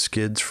grease the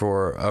skids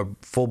for a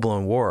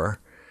full-blown war.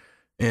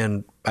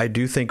 And I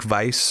do think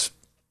Vice,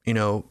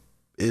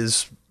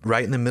 is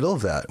right in the middle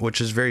of that,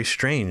 which is very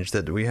strange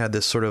that we had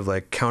this sort of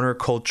like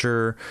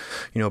counterculture,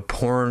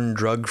 porn,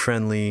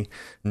 drug-friendly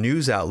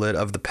news outlet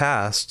of the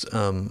past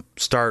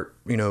start,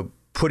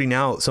 putting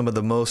out some of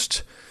the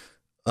most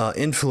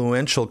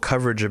influential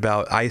coverage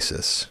about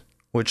ISIS,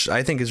 which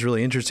I think is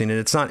really interesting. And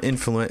it's not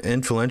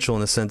influential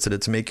in the sense that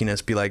it's making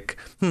us be like,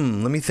 let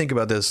me think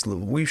about this.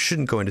 We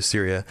shouldn't go into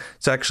Syria.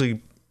 It's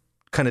actually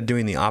kind of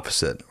doing the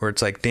opposite, where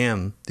it's like,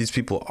 damn, these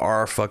people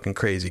are fucking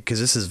crazy,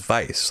 because this is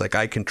Vice. Like,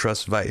 I can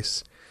trust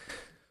Vice.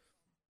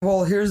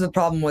 Well, here's the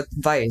problem with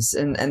Vice,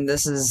 and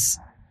this is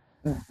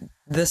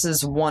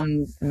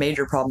one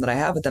major problem that I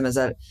have with them, is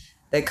that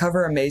they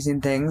cover amazing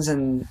things,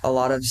 and a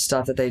lot of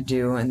stuff that they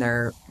do in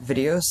their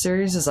video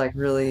series is like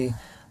really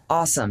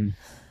awesome.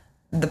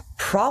 The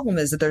problem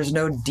is that there's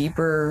no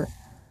deeper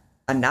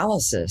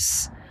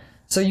analysis.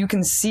 So you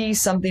can see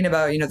something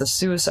about, the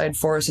suicide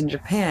force in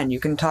Japan. You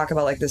can talk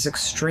about like this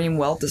extreme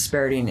wealth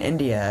disparity in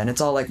India, and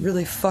it's all like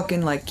really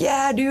fucking like,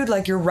 yeah, dude,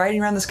 like you're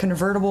riding around this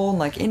convertible in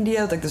like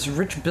India with like this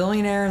rich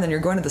billionaire, and then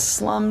you're going to the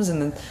slums,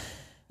 and then,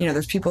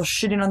 there's people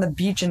shitting on the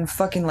beach in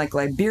fucking like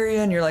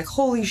Liberia, and you're like,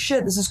 holy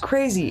shit, this is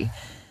crazy.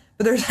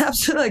 But there's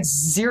absolutely like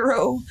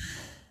zero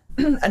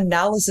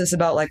analysis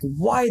about like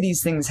why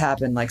these things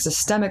happen, like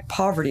systemic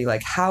poverty,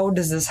 like how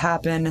does this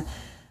happen?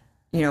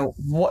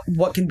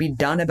 what can be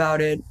done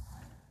about it.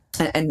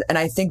 And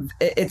I think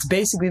it's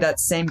basically that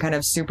same kind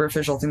of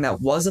superficial thing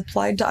that was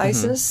applied to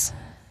ISIS,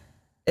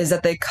 is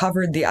that they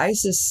covered the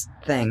ISIS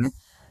thing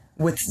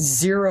with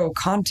zero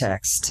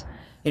context.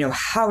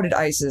 How did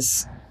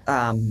ISIS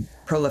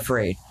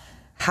proliferate?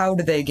 How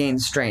did they gain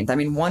strength? I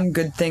mean, one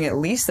good thing at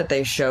least that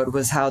they showed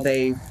was how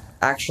they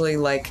actually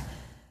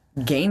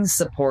gain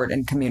support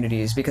in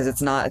communities, because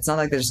it's not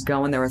like they're just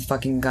going there with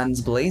fucking guns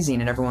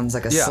blazing and everyone's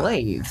like a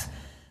slave.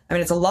 I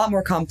mean, it's a lot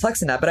more complex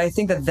than that, but I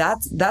think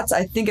that's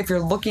I think if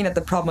you're looking at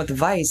the problem with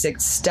Vice, it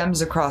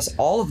stems across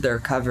all of their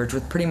coverage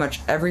with pretty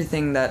much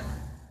everything that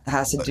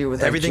has to do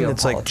with everything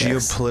that's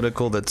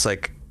geopolitical, that's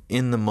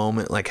in the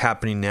moment,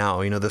 happening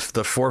now.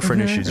 The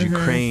forefront issues: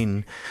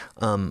 Ukraine,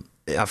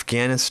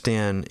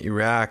 Afghanistan,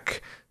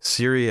 Iraq,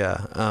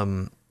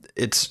 Syria.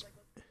 It's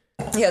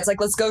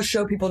let's go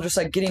show people just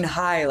getting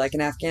high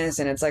in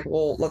Afghanistan. It's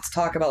well, let's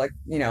talk about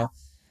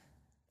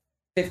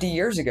 50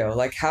 years ago,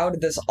 how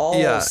did this all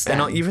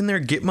stem? And even their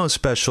Gitmo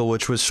special,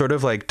 which was sort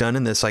of done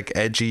in this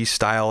edgy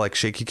style,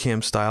 shaky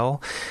cam style,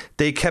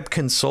 they kept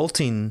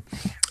consulting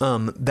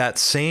that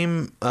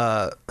same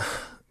God,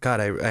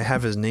 I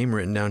have his name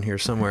written down here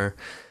somewhere.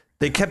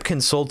 They kept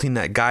consulting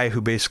that guy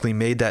who basically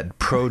made that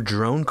pro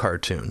drone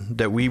cartoon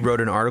that we wrote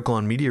an article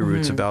on Media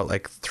Roots about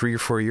 3 or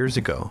 4 years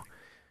ago.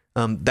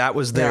 That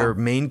was their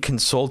main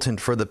consultant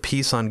for the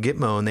piece on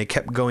Gitmo, and they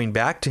kept going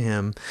back to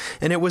him.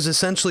 And it was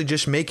essentially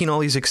just making all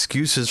these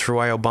excuses for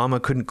why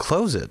Obama couldn't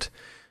close it.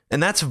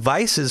 And that's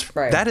Vice's,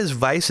 that is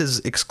Vice's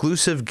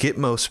exclusive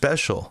Gitmo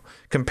special,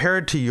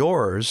 compared to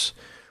yours,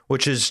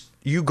 which is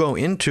you go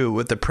into it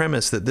with the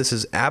premise that this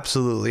is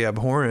absolutely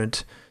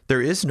abhorrent.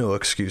 There is no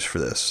excuse for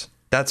this.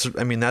 That's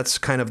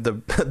kind of the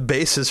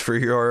basis for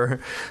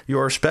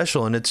your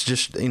special. And it's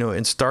just,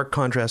 in stark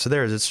contrast to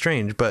theirs. It's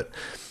strange, but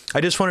I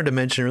just wanted to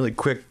mention really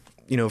quick,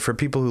 for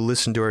people who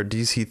listen to our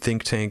DC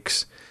think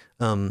tanks,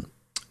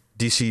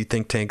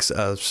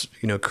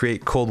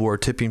 create Cold War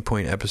Tipping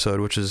Point episode,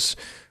 which is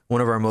one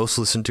of our most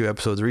listened to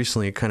episodes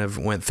recently. It kind of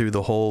went through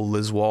the whole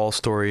Liz Wall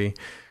story,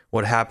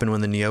 what happened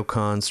when the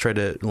neocons tried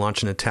to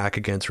launch an attack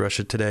against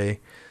Russia Today.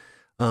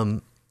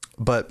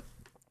 But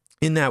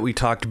in that, we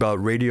talked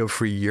about Radio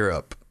Free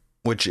Europe,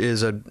 which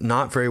is a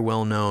not very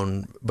well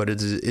known, but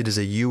it is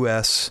a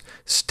U.S.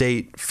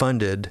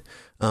 state-funded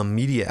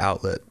media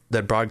outlet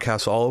that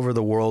broadcasts all over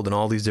the world in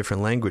all these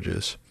different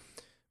languages.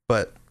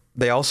 But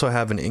they also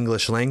have an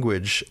English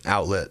language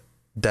outlet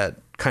that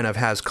kind of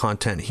has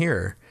content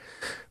here.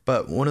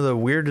 But one of the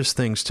weirdest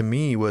things to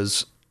me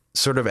was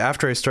sort of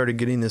after I started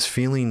getting this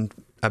feeling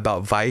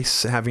about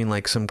Vice having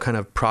some kind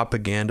of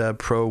propaganda,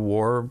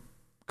 pro-war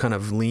kind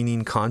of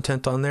leaning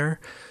content on there,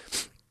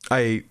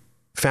 I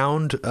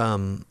found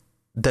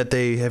that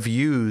they have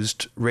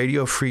used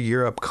Radio Free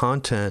Europe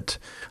content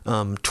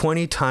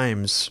 20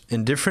 times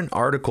in different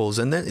articles.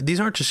 And then these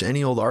aren't just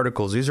any old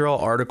articles. These are all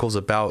articles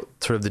about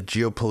sort of the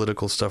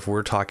geopolitical stuff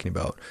we're talking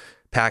about.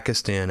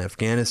 Pakistan,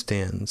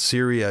 Afghanistan,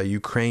 Syria,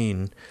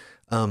 Ukraine.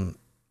 And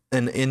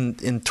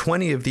in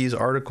 20 of these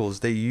articles,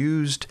 they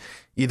used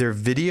either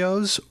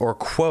videos or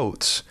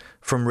quotes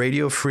from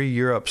Radio Free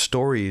Europe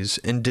stories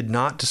and did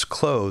not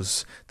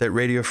disclose that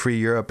Radio Free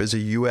Europe is a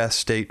U.S.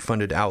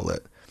 state-funded outlet.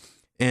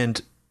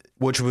 And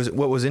what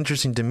was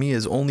interesting to me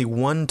is only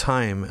one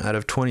time out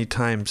of 20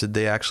 times did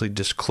they actually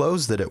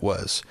disclose that it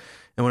was.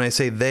 And when I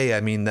say they,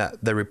 I mean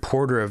that the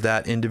reporter of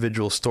that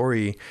individual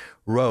story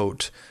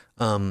wrote,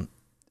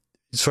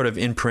 sort of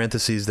in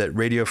parentheses, that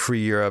Radio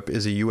Free Europe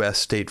is a U.S.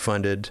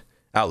 state-funded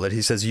outlet.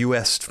 He says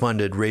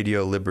U.S.-funded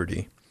Radio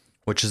Liberty,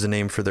 which is the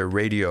name for their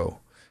radio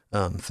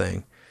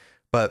thing.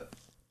 But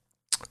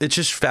it's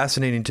just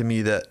fascinating to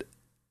me that,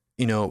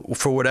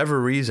 for whatever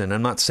reason,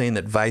 I'm not saying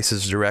that Vice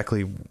is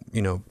directly,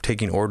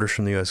 taking orders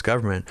from the U.S.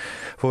 government.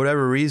 For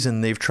whatever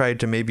reason, they've tried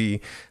to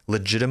maybe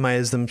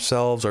legitimize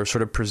themselves or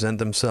sort of present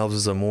themselves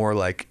as a more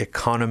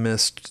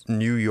economist,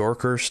 New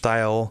Yorker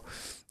style,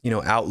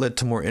 outlet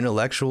to more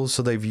intellectuals.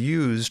 So they've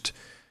used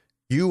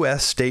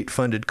U.S.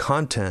 state-funded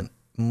content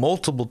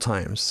multiple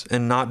times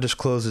and not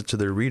disclose it to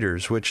their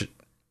readers, which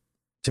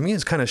to me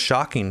is kind of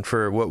shocking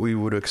for what we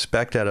would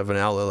expect out of an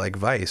outlet like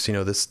Vice,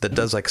 that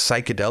does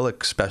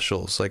psychedelic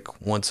specials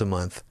once a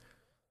month.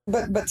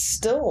 But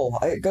still,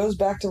 it goes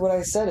back to what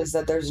I said, is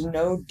that there's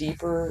no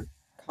deeper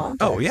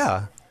context. Oh,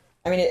 yeah.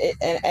 I mean,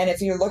 and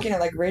if you're looking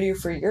at Radio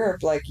Free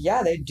Europe,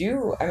 they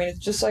do. I mean, it's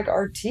just like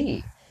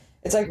RT.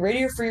 It's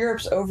Radio Free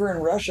Europe's over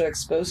in Russia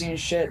exposing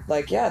shit.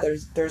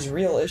 There's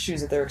real issues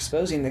that they're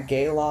exposing, the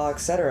gay law,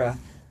 etc.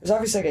 There's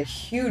obviously a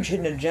huge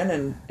hidden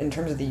agenda in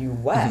terms of the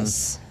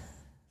U.S.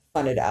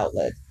 funded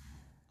outlet.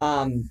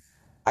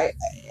 I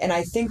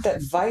think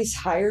that Vice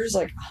hires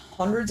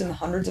hundreds and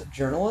hundreds of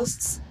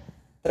journalists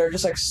that are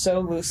just so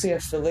loosely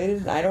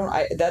affiliated. And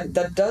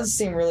that does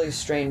seem really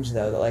strange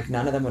though, that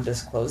none of them would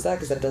disclose that,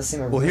 because that does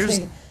seem a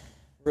really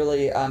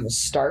really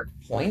stark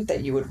point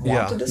that you would want to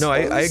Yeah, no,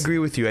 disclose. I agree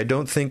with you. I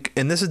don't think,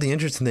 and this is the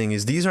interesting thing,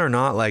 is these are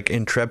not like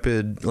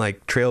intrepid,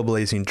 like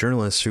trailblazing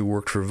journalists who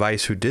worked for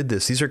Vice who did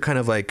this. These are kind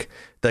of like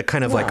that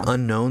kind of like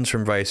unknowns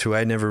from Vice who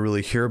I never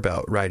really hear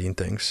about writing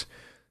things.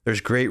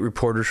 There's great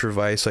reporters for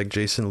Vice like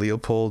Jason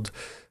Leopold.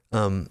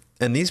 And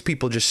these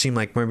people just seem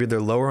like maybe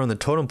they're lower on the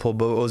totem pole.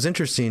 But what was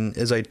interesting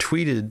is I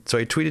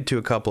tweeted to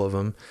a couple of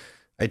them.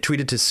 I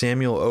tweeted to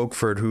Samuel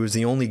Oakford, who was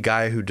the only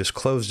guy who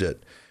disclosed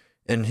it.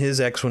 And his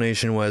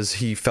explanation was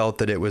he felt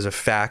that it was a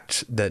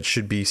fact that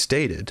should be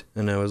stated.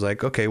 And I was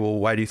like, okay, well,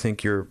 why do you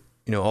think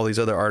all these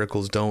other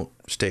articles don't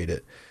state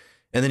it?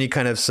 And then he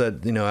kind of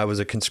said, I was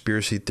a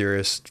conspiracy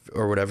theorist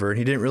or whatever. And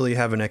he didn't really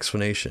have an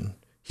explanation.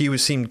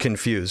 Seemed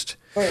confused.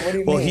 Wait, what do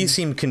you mean? Well, he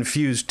seemed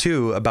confused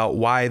too about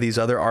why these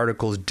other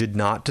articles did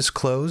not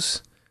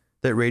disclose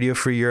that Radio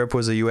Free Europe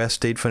was a U.S.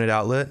 state-funded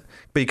outlet,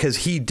 because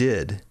he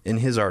did in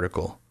his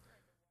article.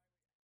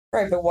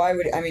 Right, but why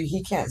would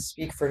he can't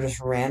speak for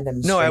just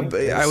random No,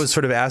 strangers. I was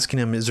sort of asking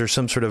him, is there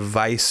some sort of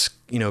Vice,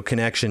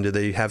 connection? Do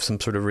they have some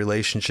sort of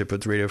relationship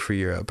with Radio Free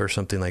Europe or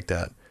something like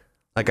that?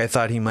 Like, I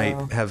thought he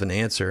might have an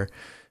answer.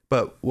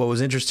 But what was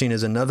interesting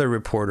is another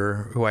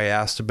reporter who I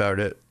asked about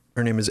it,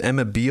 her name is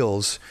Emma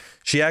Beals.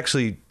 She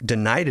actually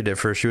denied it at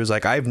first. She was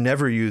like, I've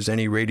never used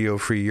any Radio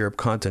Free Europe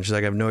content. She's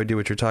like, I have no idea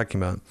what you're talking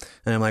about.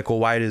 And I'm like, well,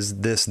 why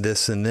does this,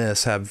 and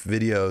this have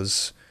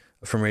videos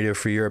from Radio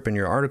Free Europe in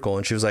your article?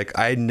 And she was like,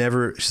 I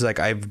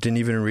didn't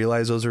even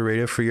realize those were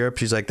Radio Free Europe.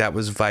 She's like, that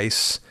was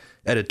Vice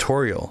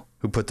editorial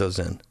who put those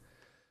in.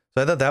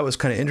 So I thought that was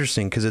kind of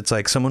interesting, because it's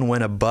like someone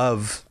went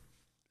above,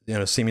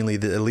 seemingly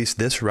at least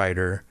this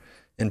writer,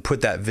 and put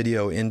that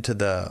video into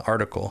the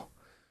article.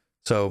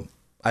 So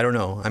I don't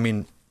know. I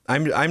mean,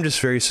 I'm just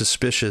very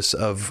suspicious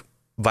of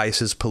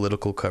Vice's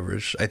political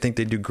coverage. I think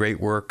they do great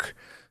work,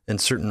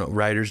 and certain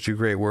writers do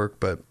great work,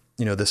 but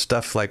the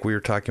stuff like we were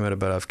talking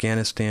about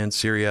Afghanistan,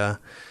 Syria,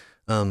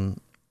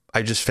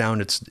 I just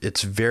found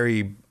it's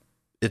very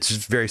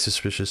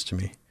suspicious to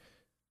me.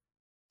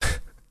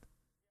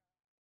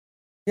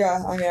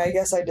 Yeah, I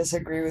guess I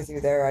disagree with you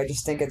there. I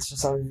just think it's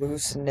just a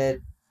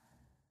loose-knit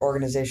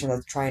organization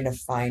that's trying to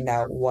find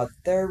out what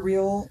their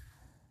real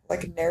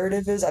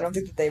narrative is. I don't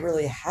think that they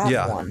really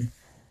have one.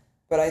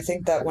 But I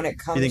think that when it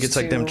comes to... You think it's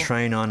like them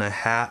trying on a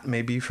hat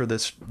maybe for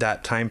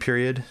that time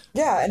period?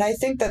 Yeah, and I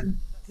think that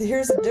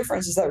here's the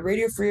difference, is that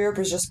Radio Free Europe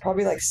is just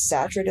probably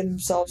saturated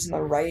themselves in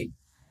the right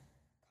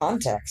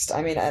context.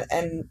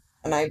 And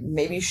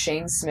maybe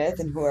Shane Smith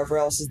and whoever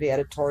else is the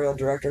editorial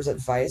directors at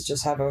Vice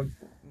just have a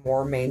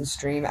more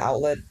mainstream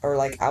outlet or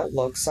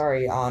outlook,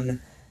 on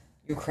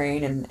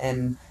Ukraine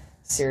and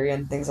Syria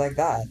and things like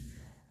that.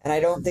 And I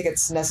don't think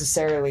it's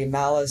necessarily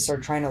malice or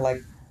trying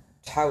to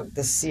tout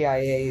the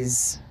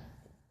CIA's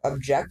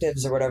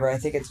objectives or whatever. I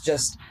think it's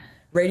just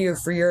Radio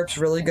Free Europe's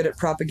really good at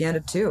propaganda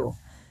too.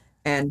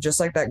 And just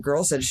like that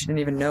girl said, she didn't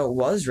even know it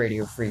was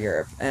Radio Free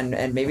Europe.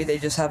 And maybe they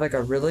just have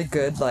a really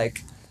good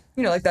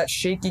that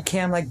shaky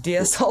cam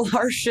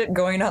DSLR shit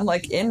going on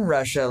in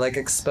Russia,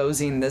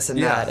 exposing this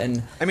and that.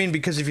 And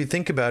because if you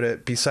think about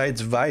it,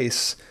 besides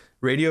Vice,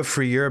 Radio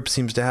Free Europe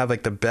seems to have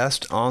the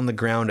best on the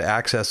ground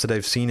access that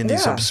I've seen in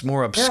these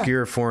more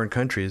obscure foreign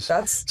countries.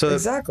 That's so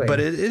exactly.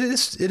 But it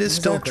is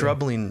still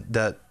troubling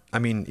that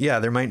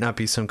there might not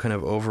be some kind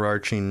of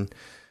overarching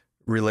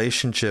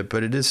relationship,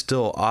 but it is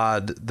still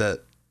odd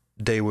that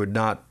they would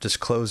not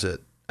disclose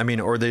it.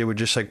 Or they would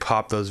just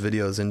pop those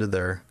videos into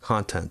their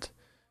content.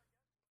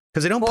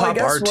 Because they don't pop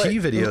RT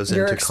videos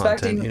into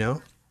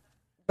content,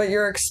 But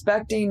you're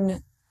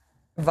expecting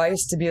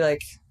Vice to be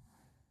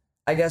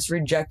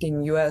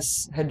rejecting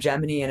U.S.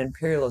 hegemony and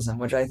imperialism,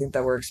 which I think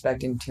that we're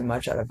expecting too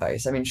much out of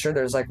Vice. Sure,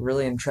 there's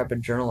really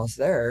intrepid journalists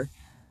there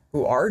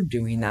who are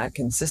doing that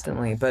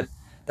consistently, but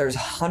there's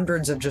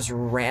hundreds of just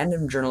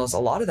random journalists. A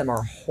lot of them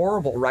are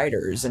horrible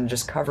writers and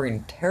just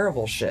covering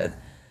terrible shit.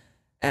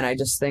 And I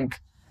just think,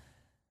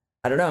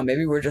 I don't know,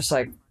 maybe we're just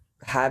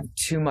have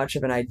too much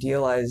of an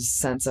idealized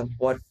sense of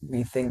what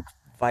we think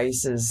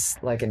Vice's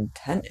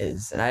intent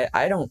is. And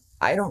I don't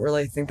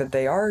really think that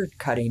they are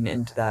cutting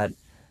into that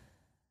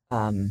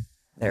narrative.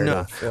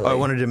 No. Really. I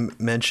wanted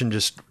to mention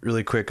just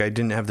really quick, I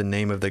didn't have the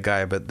name of the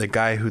guy, but the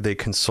guy who they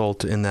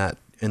consult in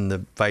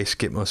the Vice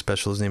Gitmo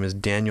special, his name is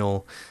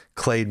Daniel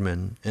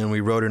Klaidman, and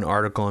we wrote an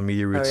article on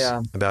Media Roots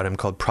about him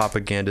called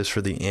Propagandist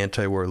for the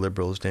Anti-War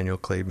Liberals, Daniel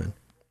Klaidman.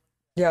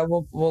 Yeah,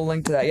 we'll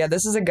link to that. Yeah,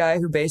 this is a guy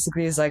who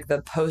basically is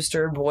the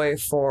poster boy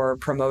for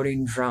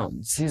promoting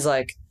drones. He's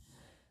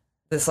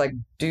this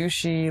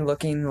douchey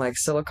looking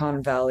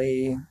Silicon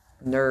Valley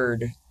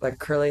nerd,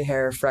 curly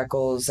hair,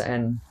 freckles,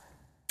 and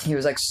he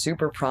was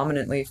super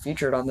prominently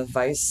featured on the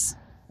Vice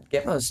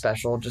Gitmo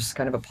special, just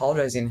kind of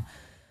apologizing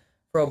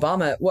for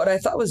Obama. What I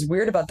thought was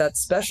weird about that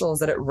special is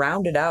that it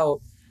rounded out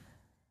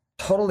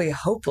totally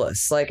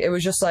hopeless. It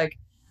was just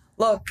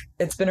look,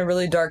 it's been a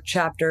really dark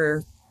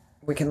chapter.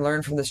 We can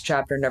learn from this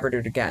chapter, never do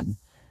it again.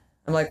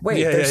 I'm like,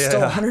 wait, there's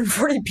still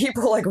 140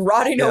 people like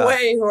rotting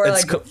away who are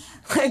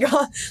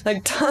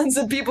like tons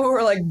of people who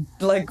are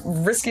like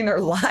risking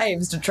their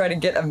lives to try to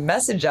get a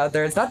message out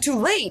there. It's not too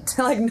late.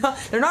 Like, no,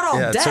 they're not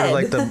all dead.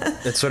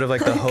 It's sort of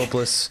like the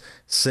hopeless,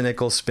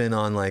 cynical spin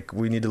on like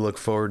we need to look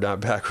forward, not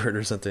backward,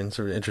 or something.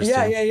 Sort of interesting.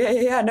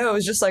 Yeah. No, it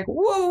was just like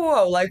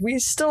whoa. Like we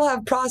still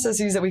have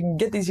processes that we can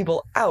get these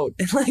people out,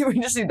 and like we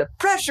just need the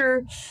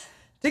pressure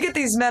to get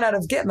these men out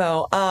of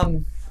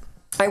Gitmo.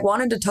 I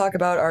wanted to talk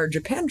about our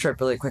Japan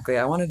trip really quickly.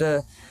 I wanted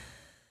to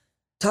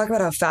talk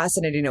about how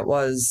fascinating it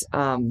was.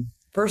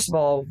 First of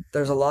all,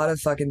 there's a lot of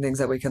fucking things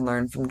that we can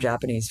learn from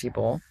Japanese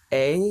people.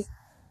 They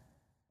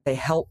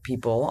help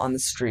people on the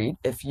street.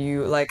 If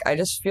you like, I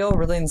just feel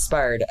really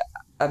inspired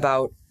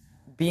about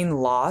being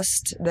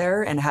lost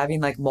there and having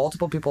like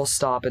multiple people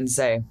stop and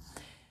say,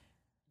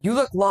 you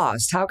look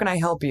lost. How can I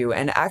help you?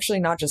 And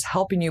actually not just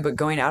helping you, but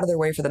going out of their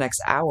way for the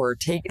next hour,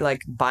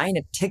 buying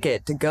a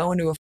ticket to go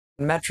into a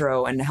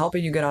metro and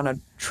helping you get on a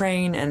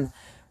train and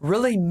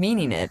really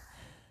meaning it.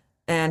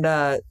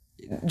 And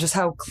just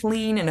how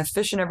clean and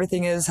efficient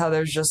everything is, how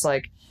there's just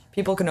like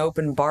people can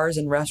open bars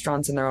and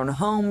restaurants in their own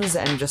homes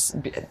and just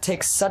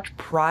take such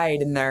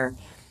pride in their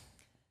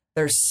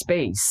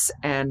space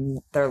and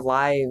their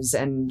lives.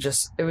 And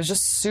just it was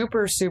just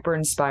super, super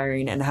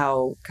inspiring, and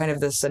how kind of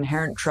this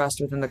inherent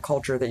trust within the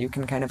culture that you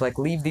can kind of like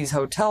leave these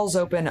hotels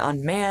open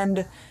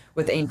unmanned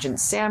with ancient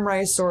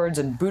samurai swords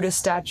and Buddha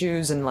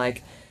statues, and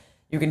like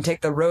you can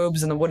take the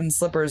robes and the wooden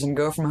slippers and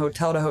go from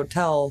hotel to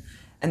hotel,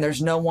 and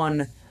there's no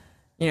one,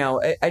 you know.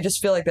 I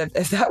just feel like that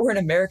if that were in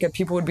America,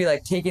 people would be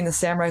like taking the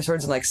samurai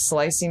swords and like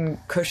slicing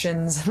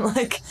cushions and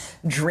like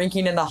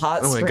drinking in the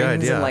hot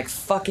springs and like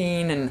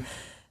fucking, and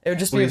it would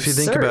just be absurd. If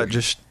you think about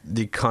just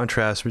the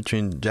contrast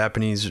between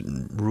Japanese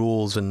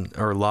rules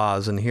or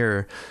laws and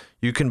here,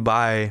 you can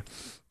buy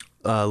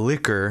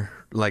liquor,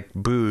 like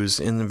booze,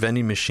 in the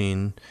vending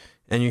machine.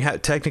 And you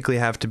technically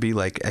have to be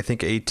like, I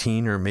think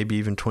 18 or maybe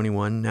even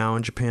 21 now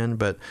in Japan.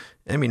 But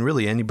I mean,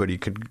 really anybody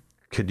could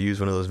use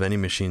one of those vending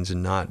machines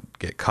and not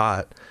get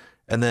caught.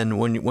 And then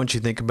once you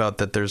think about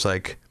that, there's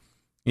like,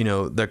 you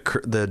know,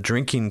 the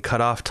drinking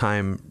cutoff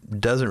time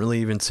doesn't really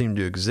even seem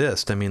to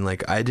exist. I mean,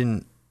 like I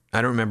don't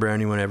remember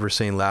anyone ever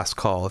saying last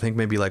call. I think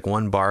maybe like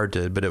one bar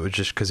did, but it was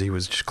just because he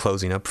was just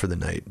closing up for the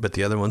night. But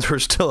the other ones were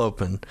still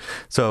open.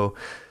 So,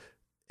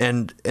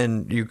 and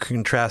you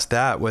contrast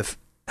that with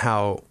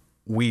how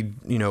we,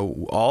 you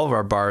know, all of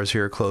our bars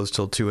here close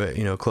till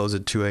close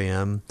at 2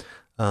 a.m.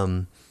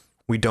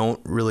 We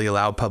don't really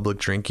allow public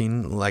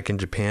drinking. Like in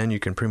Japan, you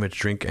can pretty much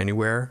drink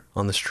anywhere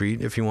on the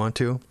street if you want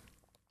to.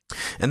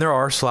 And there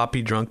are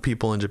sloppy drunk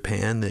people in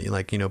Japan that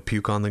like, you know,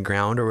 puke on the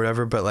ground or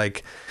whatever, but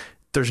like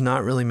there's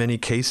not really many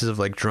cases of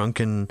like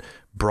drunken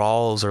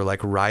brawls or like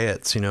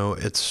riots. You know,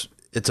 it's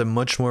a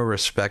much more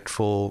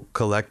respectful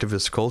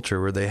collectivist culture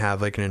where they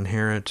have like an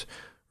inherent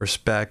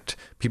respect.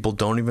 People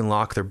don't even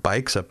lock their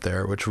bikes up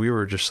there, which we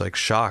were just like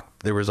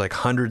shocked. There was like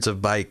hundreds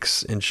of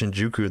bikes in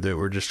Shinjuku that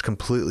were just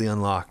completely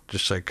unlocked,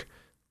 just like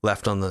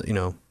left on the, you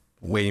know,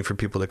 waiting for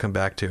people to come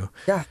back to.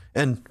 Yeah.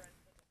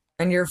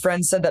 And your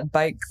friend said that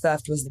bike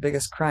theft was the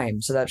biggest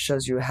crime, so that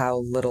shows you how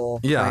little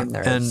crime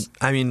there is. And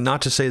I mean,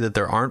 not to say that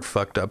there aren't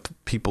fucked up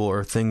people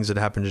or things that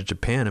happened in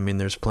Japan. I mean,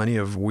 there's plenty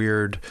of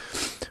weird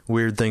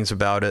things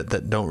about it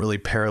that don't really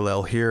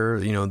parallel here.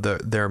 You know,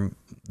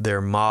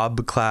 their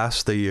mob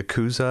class, the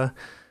Yakuza,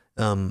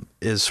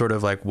 is sort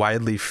of like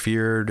widely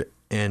feared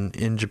and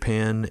in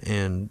Japan,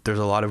 and there's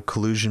a lot of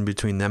collusion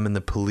between them and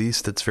the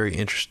police that's very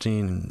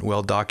interesting and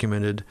well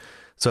documented.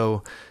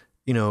 So,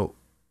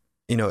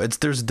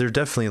 there's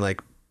definitely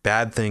like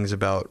bad things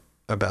about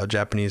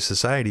Japanese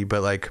society,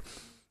 but like,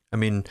 I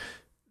mean,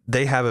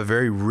 they have a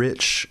very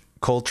rich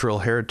cultural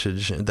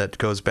heritage that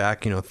goes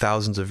back,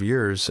 thousands of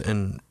years,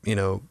 and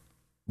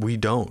we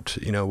don't.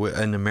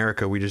 In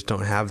America, we just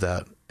don't have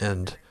that.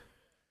 And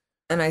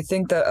I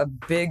think that a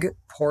big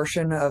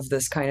portion of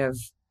this kind of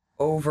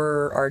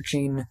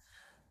overarching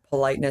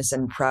politeness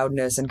and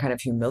proudness and kind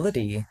of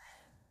humility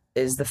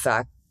is the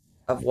fact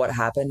of what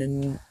happened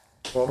in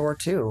World War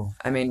II.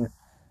 I mean,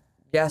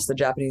 yes, the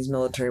Japanese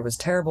military was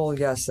terrible.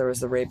 Yes, there was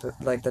the rape of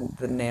like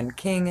the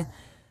Nanking.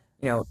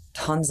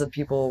 Tons of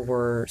people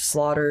were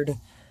slaughtered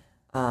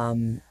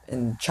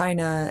in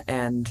China,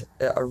 and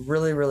a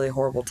really, really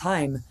horrible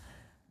time.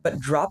 But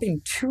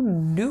dropping 2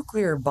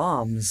 nuclear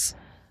bombs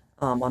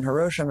on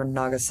Hiroshima and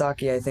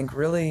Nagasaki, I think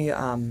really,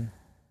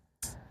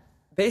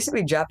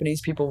 basically Japanese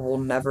people will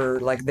never,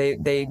 like,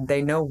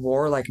 they know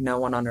war like no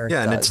one on earth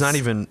does. And it's not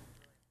even...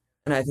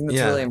 And I think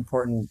that's really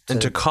important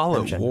to call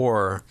mention. It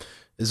war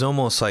is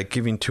almost like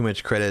giving too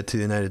much credit to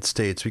the United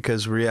States,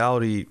 because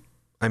reality,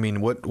 I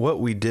mean, what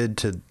we did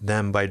to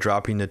them by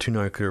dropping the 2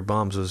 nuclear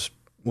bombs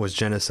was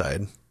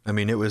genocide. I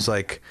mean, it was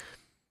like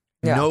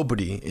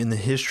nobody in the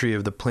history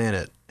of the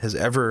planet has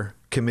ever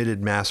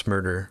committed mass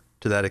murder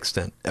to that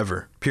extent,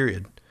 ever,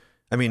 period.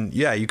 I mean,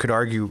 yeah, you could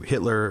argue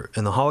Hitler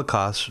and the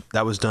Holocaust,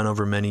 that was done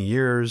over many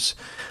years.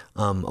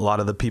 A lot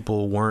of the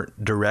people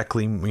weren't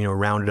directly,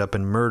 rounded up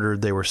and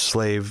murdered. They were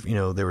slaves,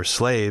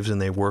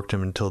 and they worked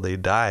them until they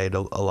died,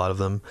 a lot of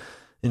them.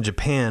 in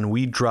Japan,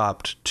 we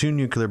dropped 2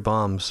 nuclear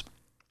bombs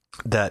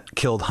that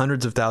killed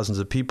hundreds of thousands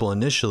of people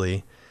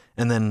initially,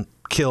 and then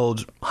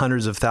killed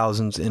hundreds of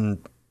thousands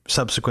in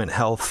subsequent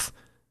health,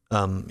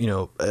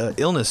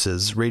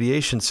 illnesses,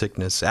 radiation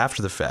sickness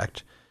after the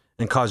fact,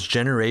 and caused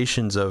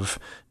generations of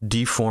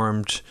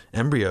deformed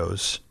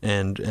embryos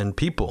and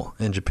people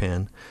in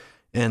Japan.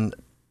 And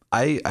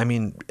I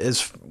mean,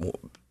 as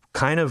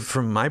kind of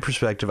from my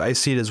perspective, I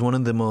see it as one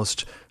of the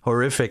most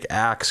horrific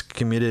acts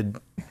committed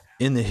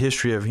in the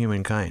history of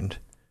humankind.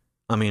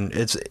 I mean,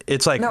 it's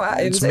like,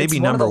 it's maybe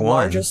one number of the one.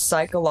 largest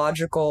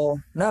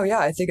psychological. No, yeah,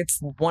 I think it's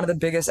one of the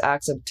biggest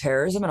acts of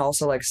terrorism and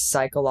also like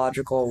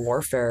psychological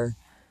warfare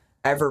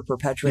ever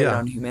perpetuated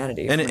on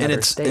humanity. And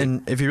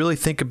if you really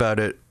think about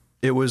it,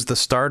 it was the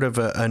start of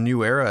a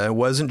new era. It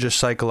wasn't just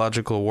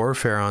psychological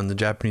warfare on the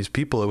Japanese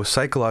people. It was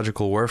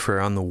psychological warfare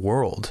on the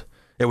world.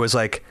 It was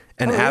like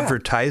an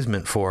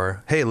advertisement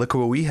for, hey, look at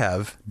what we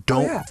have.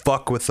 Don't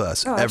fuck with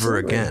us ever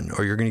again,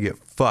 or you're going to get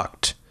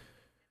fucked.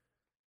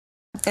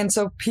 And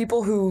so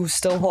people who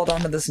still hold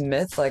on to this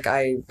myth, like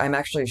I'm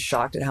actually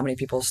shocked at how many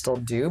people still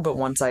do. But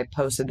once I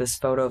posted this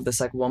photo of this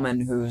like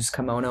woman whose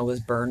kimono was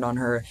burned on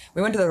her,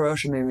 we went to the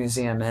Hiroshima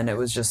Museum and it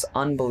was just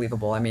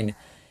unbelievable. I mean,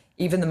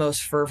 even the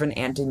most fervent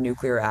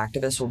anti-nuclear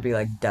activists will be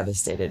like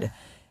devastated.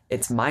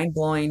 It's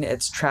mind-blowing.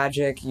 It's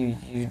tragic.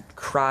 You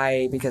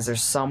cry because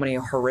there's so many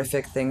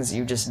horrific things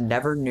you just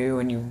never knew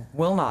and you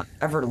will not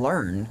ever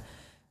learn.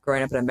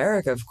 Growing up in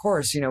America, of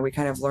course, we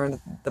kind of learned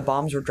that the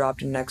bombs were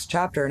dropped in the next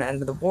chapter and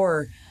end of the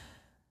war.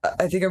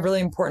 I think a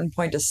really important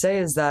point to say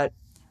is that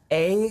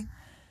is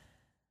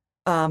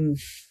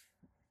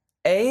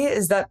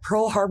that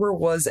Pearl Harbor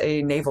was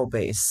a naval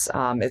base.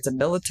 It's a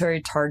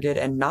military target,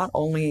 and not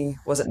only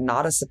was it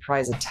not a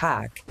surprise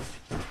attack,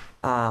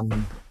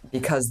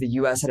 because the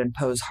U.S. had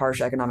imposed harsh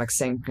economic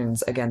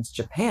sanctions against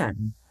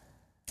Japan,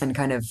 and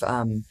kind of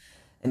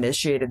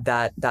initiated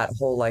that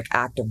whole like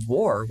act of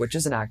war, which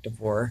is an act of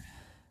war.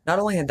 Not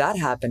only had that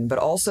happened, but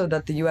also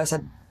that the U.S.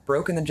 had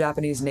broken the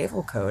Japanese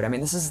naval code. I mean,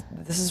 this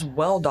is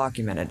well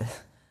documented.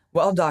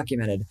 Well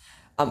documented.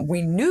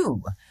 We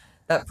knew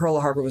that Pearl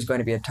Harbor was going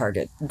to be a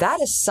target.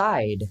 That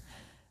aside,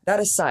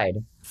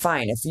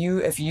 fine.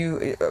 If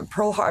you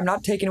Pearl Harbor, I'm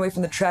not taking away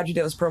from the tragedy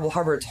that was Pearl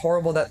Harbor. It's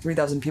horrible that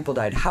 3,000 people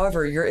died.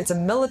 However, it's a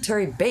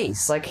military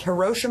base. Like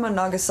Hiroshima and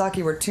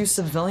Nagasaki were 2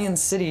 civilian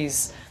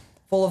cities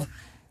full of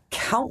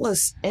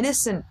countless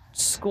innocent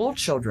school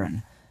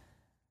children.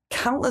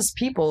 Countless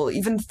people,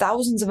 even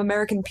thousands of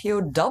American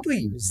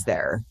POWs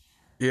there.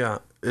 Yeah,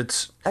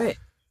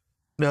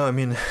 I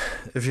mean,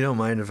 if you don't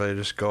mind if I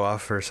just go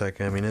off for a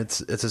second, I mean,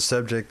 it's a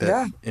subject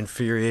that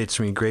infuriates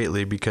me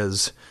greatly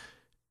because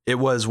it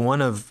was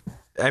one of,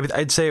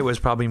 I'd say it was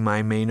probably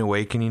my main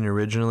awakening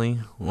originally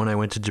when I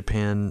went to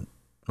Japan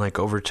like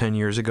over 10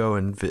 years ago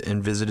and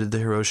visited the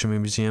Hiroshima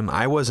Museum.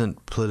 I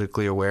wasn't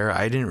politically aware.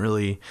 I didn't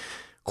really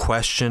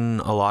question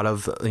a lot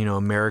of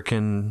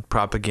American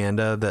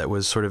propaganda that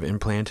was sort of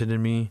implanted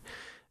in me,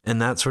 and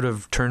that sort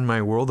of turned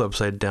my world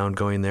upside down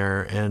going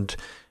there and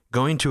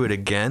going to it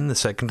again the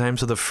second time.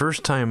 So the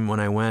first time when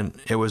I went,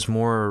 it was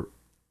more,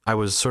 I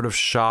was sort of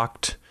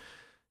shocked,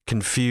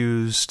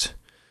 confused,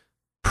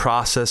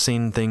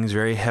 processing things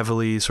very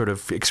heavily, sort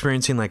of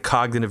experiencing like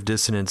cognitive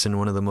dissonance in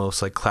one of the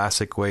most like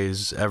classic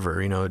ways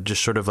ever,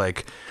 just sort of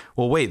like,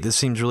 well, wait, this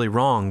seems really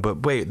wrong,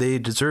 but wait, they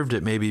deserved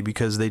it maybe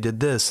because they did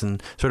this,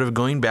 and sort of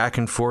going back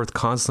and forth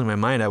constantly in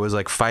my mind. I was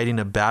like fighting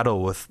a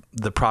battle with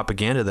the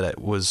propaganda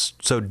that was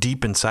so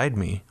deep inside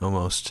me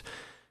almost.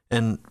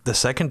 And the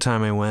second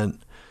time I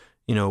went,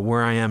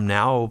 where I am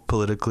now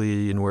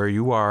politically and where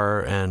you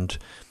are, and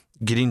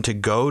getting to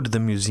go to the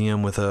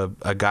museum with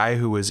a guy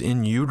who was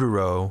in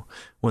utero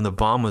when the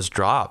bomb was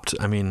dropped.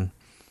 I mean,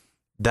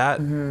 that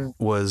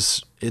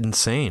was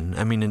insane.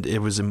 I mean, it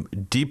was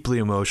deeply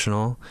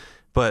emotional,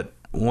 but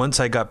once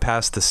I got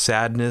past the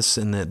sadness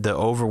and the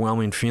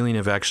overwhelming feeling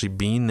of actually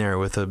being there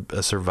with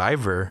a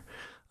survivor,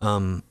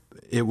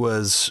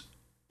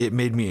 it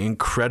made me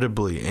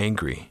incredibly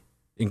angry,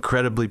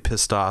 incredibly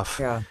pissed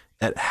off.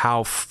 At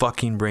how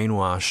fucking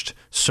brainwashed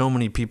so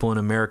many people in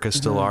America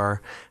still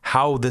are,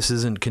 how this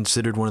isn't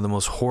considered one of the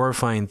most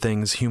horrifying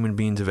things human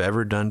beings have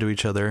ever done to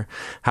each other,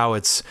 how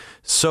it's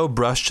so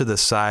brushed to the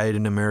side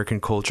in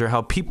American culture,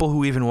 how people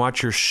who even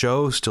watch your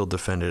show still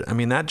defend it. I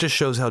mean, that just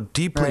shows how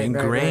deeply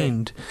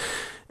ingrained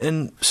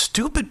and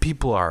stupid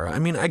people are. I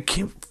mean, I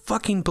can't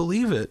fucking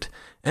believe it.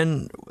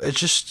 And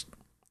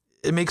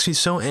it makes me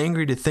so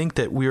angry to think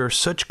that we are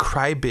such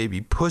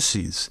crybaby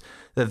pussies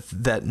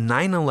that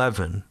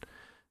 9/11...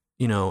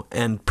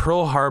 and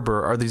Pearl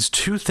Harbor are these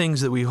 2 things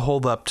that we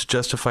hold up to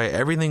justify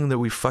everything that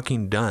we've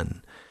fucking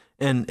done.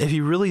 And if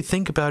you really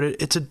think about it,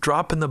 it's a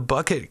drop in the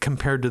bucket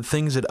compared to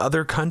things that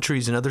other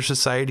countries and other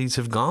societies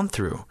have gone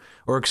through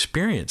or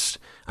experienced.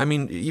 I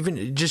mean,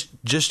 even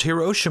just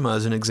Hiroshima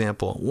as an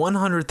example,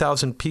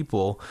 100,000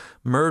 people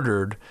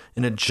murdered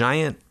in a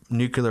giant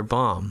nuclear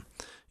bomb.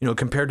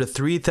 Compared to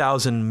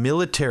 3,000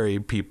 military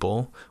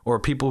people or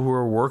people who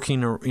were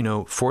working,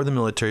 for the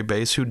military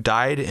base who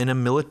died in a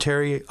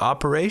military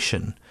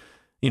operation.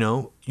 You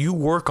know, you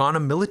work on a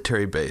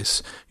military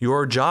base.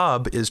 Your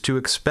job is to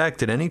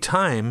expect at any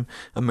time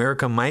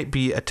America might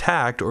be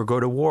attacked or go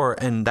to war,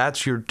 and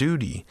that's your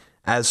duty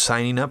as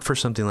signing up for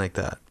something like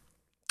that.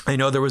 I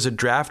know there was a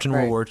draft in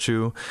World War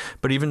II,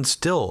 but even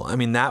still, I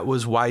mean, that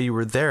was why you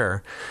were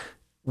there.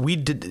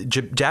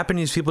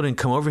 Japanese people didn't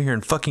come over here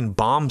and fucking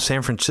bomb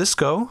San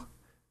Francisco.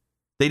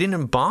 They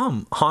didn't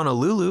bomb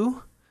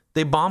Honolulu.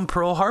 They bombed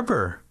Pearl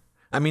Harbor.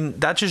 I mean,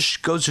 that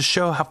just goes to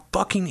show how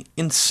fucking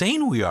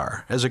insane we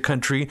are as a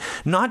country,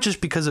 not just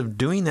because of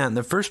doing that in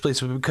the first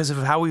place, but because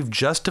of how we've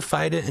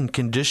justified it and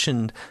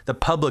conditioned the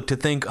public to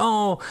think,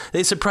 oh,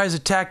 they surprise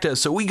attacked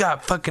us, so we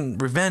got fucking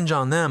revenge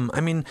on them.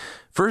 I mean,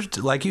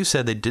 first, like you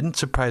said, they didn't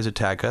surprise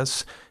attack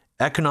us.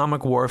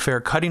 Economic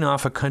warfare, cutting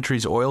off a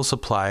country's oil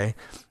supply,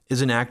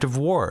 is an act of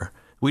war.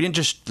 We didn't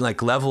just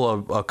like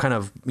level a kind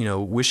of, you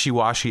know,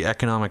 wishy-washy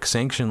economic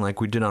sanction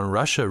like we did on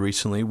Russia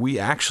recently. We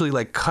actually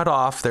like cut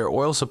off their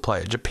oil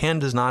supply. Japan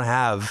does not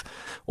have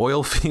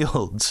oil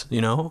fields,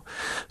 you know?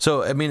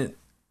 So, I mean,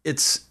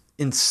 it's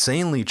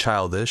insanely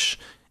childish.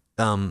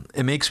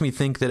 It makes me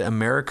think that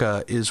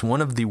America is one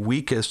of the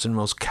weakest and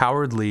most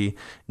cowardly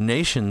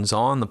nations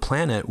on the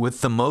planet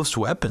with the most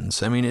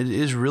weapons. I mean, it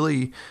is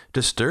really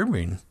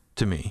disturbing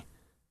to me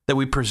that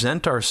we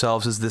present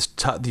ourselves as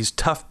these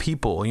tough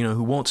people, you know,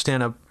 who won't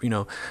stand up, you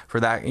know, for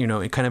that, you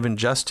know, kind of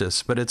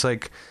injustice. But it's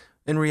like,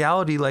 in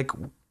reality, like,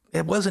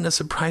 it wasn't a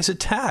surprise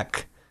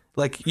attack.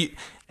 Like,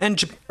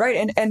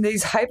 right. And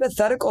these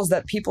hypotheticals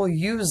that people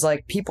use,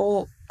 like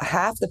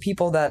half the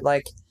people that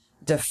like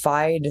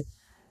defied,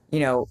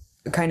 you know,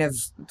 kind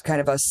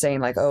of us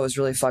saying like, oh, it was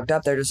really fucked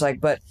up. They're just like,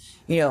 but,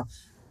 you know,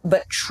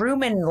 but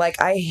Truman, like,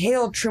 I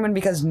hailed Truman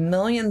because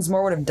millions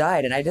more would have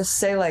died. And I just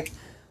say like,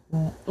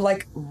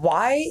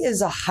 why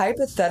is a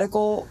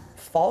hypothetical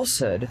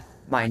falsehood,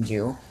 mind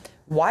you,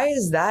 why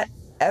is that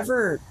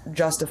ever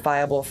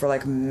justifiable for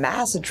like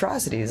mass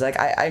atrocities? Like,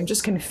 I'm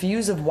just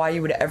confused of why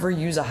you would ever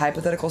use a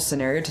hypothetical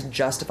scenario to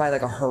justify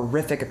like a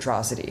horrific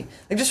atrocity.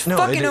 Like, just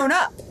fucking own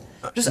up.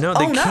 Just no,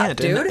 they own can't, up,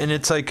 dude. And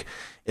it's like,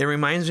 it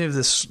reminds me of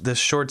this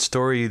short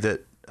story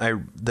that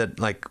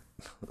like,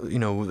 you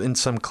know, in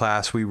some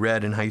class we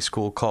read in high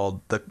school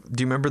called do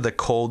you remember the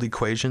Cold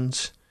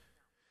Equations?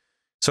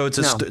 So it's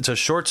a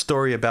short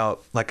story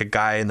about like a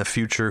guy in the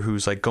future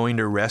who's like going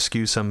to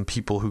rescue some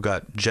people who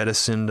got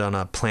jettisoned on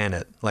a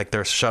planet, like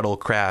their shuttle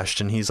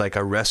crashed, and he's like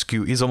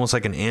he's almost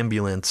like an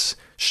ambulance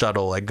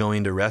shuttle, like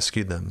going to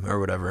rescue them or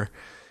whatever.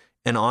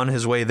 And on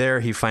his way there,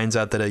 he finds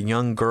out that a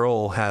young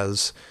girl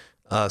has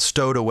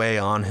stowed away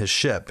on his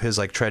ship, has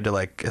like tried to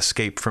like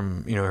escape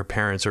from, you know, her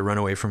parents or run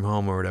away from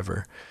home or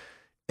whatever.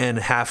 And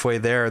halfway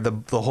there,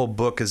 the whole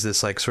book is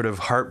this like sort of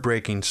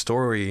heartbreaking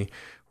story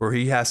where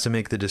he has to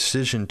make the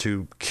decision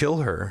to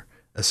kill her,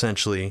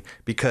 essentially,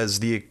 because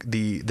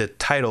the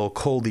title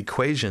Cold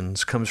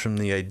Equations comes from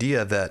the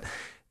idea that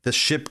the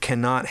ship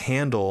cannot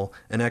handle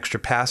an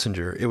extra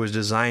passenger. It was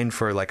designed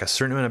for like a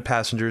certain amount of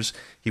passengers.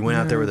 He went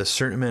out there with a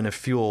certain amount of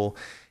fuel.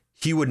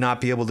 He would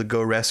not be able to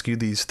go rescue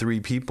these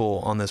 3 people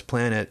on this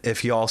planet if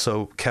he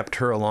also kept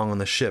her along on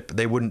the ship.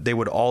 They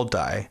would all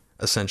die,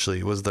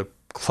 essentially, was the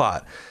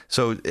plot.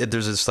 So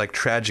there's this like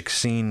tragic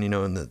scene, you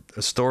know, in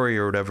the story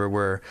or whatever,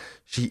 where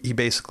he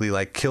basically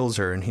like kills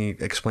her, and he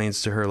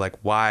explains to her like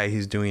why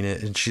he's doing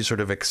it, and she sort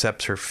of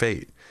accepts her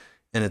fate.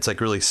 And it's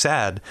like really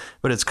sad,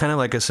 but it's kind of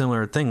like a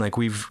similar thing. Like,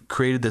 we've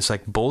created this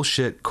like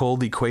bullshit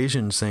Cold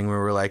Equations thing where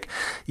we're like,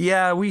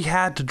 yeah, we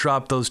had to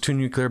drop those 2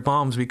 nuclear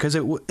bombs because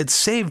it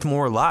saved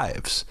more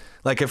lives.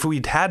 Like, if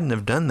we hadn't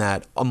have done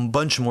that, a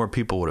bunch more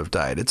people would have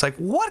died. It's like,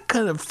 what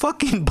kind of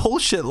fucking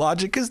bullshit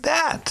logic is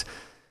that?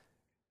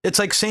 It's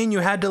like saying you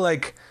had to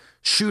like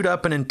shoot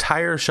up an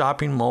entire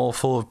shopping mall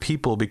full of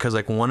people because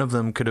like one of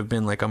them could have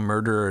been like a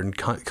murderer and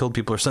killed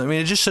people or something. I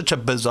mean, it's just such a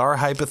bizarre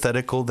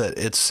hypothetical that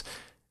it's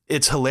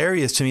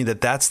hilarious to me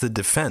that that's the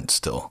defense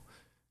still.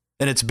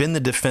 And it's been the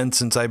defense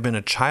since I've been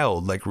a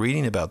child, like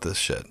reading about this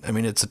shit. I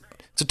mean, it's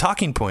a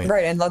talking point.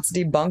 Right. And let's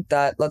debunk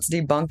that. Let's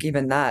debunk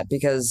even that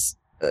because,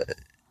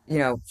 you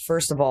know,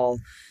 first of all,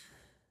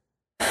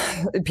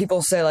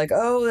 people say like,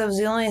 oh, that was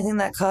the only thing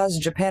that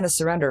caused Japan to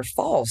surrender.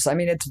 False. I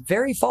mean, it's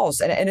very false.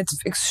 And it's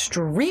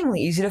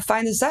extremely easy to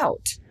find this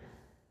out.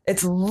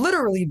 It's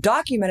literally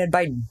documented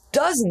by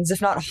dozens,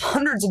 if not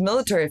hundreds of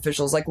military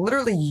officials, like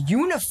literally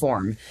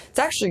uniform. It's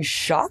actually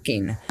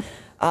shocking.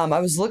 I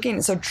was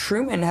looking, so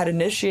Truman had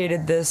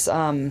initiated this,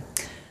 let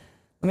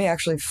me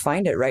actually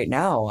find it right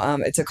now.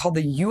 It's called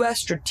the U.S.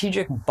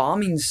 Strategic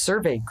Bombing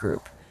Survey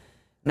Group.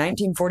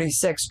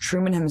 1946,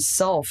 Truman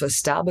himself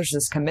established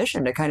this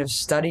commission to kind of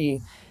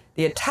study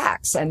the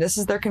attacks, and this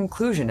is their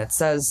conclusion. It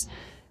says,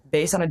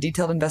 based on a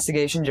detailed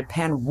investigation,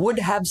 Japan would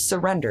have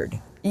surrendered,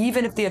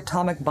 even if the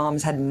atomic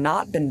bombs had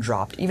not been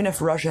dropped, even if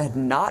Russia had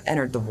not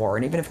entered the war,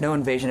 and even if no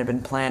invasion had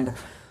been planned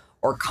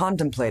or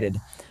contemplated.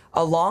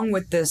 Along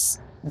with this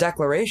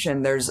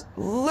declaration, there's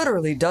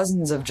literally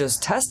dozens of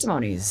just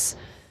testimonies,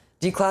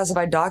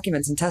 declassified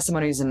documents and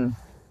testimonies and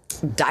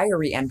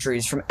diary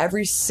entries from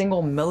every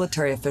single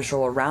military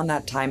official around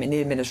that time in the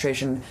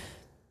administration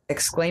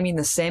exclaiming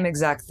the same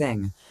exact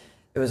thing.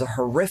 It was a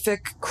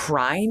horrific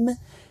crime,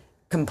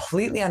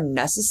 completely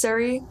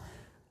unnecessary,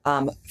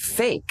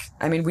 fake.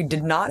 I mean, we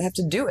did not have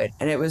to do it,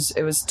 and it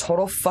was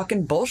total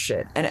fucking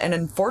bullshit. And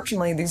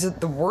unfortunately, these are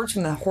the words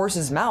from the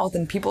horse's mouth,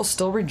 and people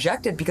still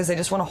reject it because they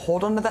just want to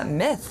hold on to that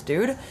myth,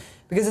 dude.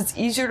 Because it's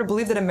easier to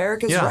believe that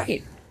America's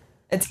right.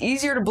 It's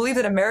easier to believe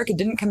that America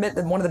didn't commit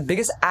one of the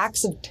biggest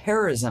acts of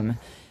terrorism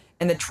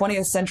in the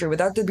 20th century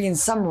without there being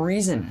some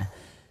reason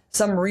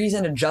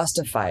to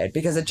justify it,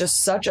 because it's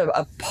just such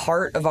a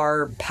part of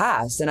our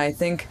past. And I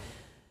think,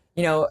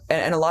 you know,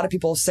 and a lot of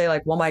people say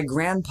like, well, my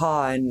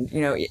grandpa and,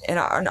 you know, and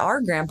our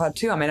grandpa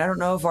too. I mean, I don't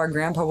know if our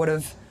grandpa would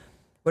have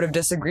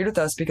disagreed with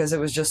us because it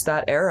was just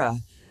that era.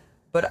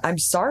 But I'm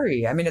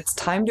sorry. I mean, it's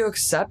time to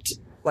accept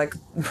like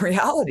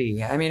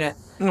reality. I mean,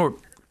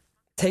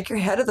 take your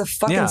head of the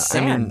fucking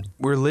sand. I mean,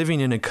 we're living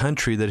in a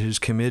country that has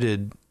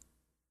committed,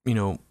 you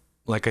know,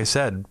 like I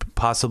said,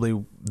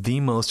 possibly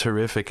the most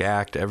horrific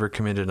act ever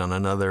committed on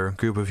another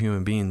group of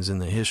human beings in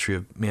the history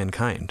of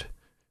mankind.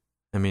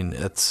 I mean,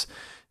 it's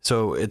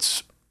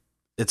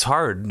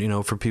hard, you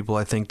know, for people,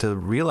 I think, to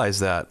realize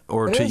that,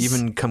 or to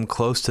even come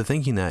close to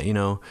thinking that, you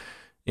know.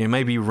 It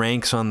might be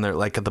ranks on their,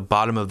 like at the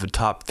bottom of the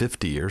top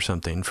 50 or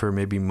something for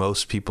maybe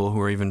most people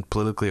who are even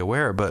politically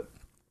aware. But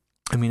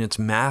I mean, it's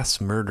mass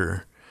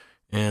murder,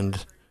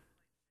 and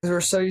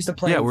we're so used to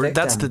playing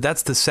victim.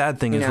 That's the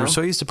sad thing, is we're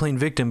so used to playing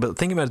victim. But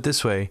think about it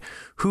this way: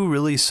 who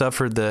really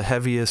suffered the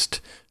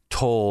heaviest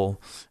toll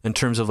in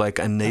terms of like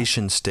a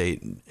nation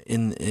state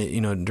in,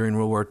 you know, during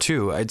World War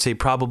II? I'd say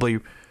probably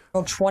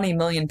 20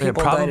 million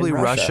people. Probably died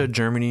in Russia,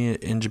 Germany,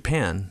 and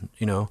Japan.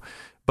 You know,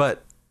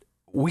 but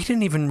we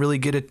didn't even really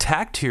get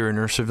attacked here in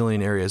our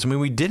civilian areas. I mean,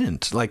 we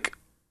didn't. Like,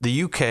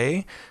 the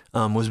UK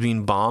was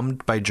being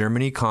bombed by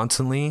Germany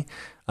constantly.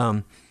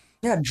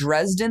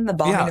 Dresden, the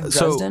bombing of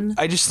Dresden.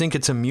 So I just think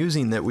it's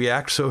amusing that we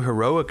act so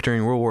heroic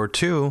during World War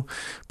II,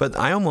 but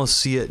I almost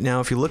see it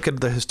now, if you look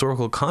at the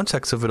historical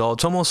context of it all,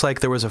 it's almost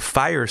like there was a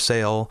fire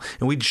sale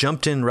and we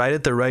jumped in right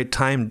at the right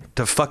time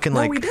to fucking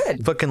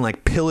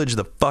pillage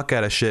the fuck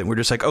out of shit. And we're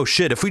just like, oh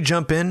shit, if we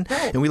jump in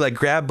and we like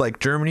grab like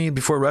Germany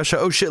before Russia,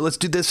 oh shit, let's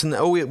do this. And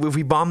if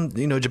we bomb,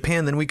 you know,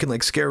 Japan, then we can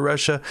like scare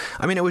Russia.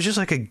 I mean, it was just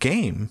like a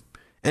game.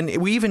 And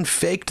we even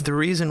faked the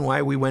reason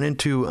why we went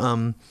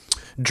into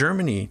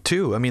Germany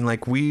too. I mean,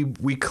 like we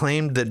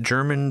claimed that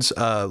Germans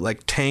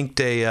like tanked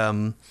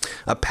a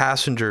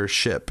passenger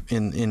ship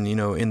in you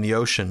know, in the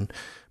ocean,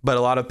 but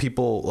a lot of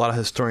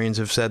historians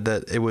have said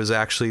that it was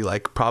actually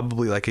like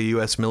probably like a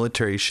U.S.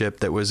 military ship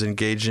that was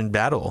engaged in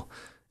battle,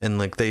 and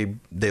like they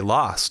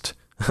lost.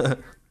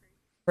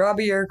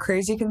 Robbie, you're a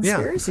crazy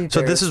conspiracy theorist.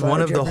 So this is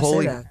one of the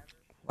holy.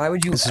 Why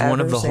would you? This is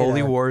one of the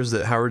holy wars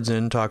that Howard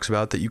Zinn talks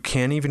about, that you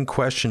can't even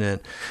question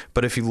it.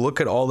 But if you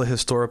look at all the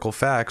historical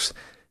facts,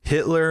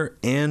 Hitler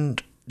and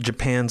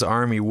Japan's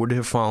army would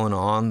have fallen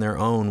on their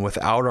own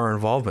without our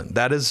involvement.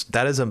 That is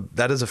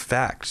a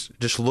fact.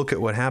 Just look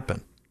at what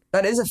happened.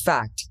 That is a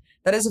fact.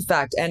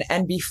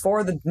 And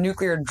before the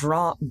nuclear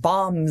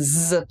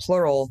bombs,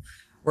 plural,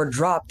 were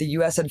dropped, the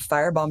U.S. had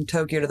firebombed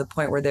Tokyo to the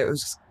point where it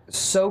was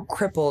so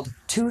crippled,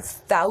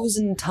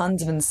 2,000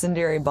 tons of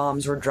incendiary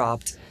bombs were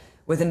dropped.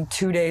 Within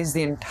 2 days,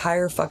 the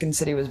entire fucking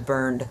city was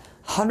burned.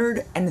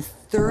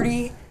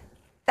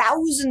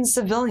 130,000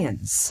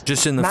 civilians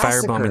just in the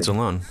firebombings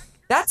alone.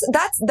 That's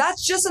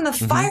just in the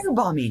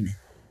firebombing.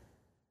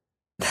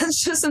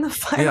 That's just in the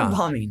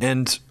firebombing.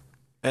 And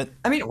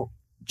I mean,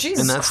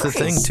 Jesus. And that's Christ.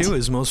 the thing too,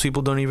 is most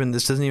people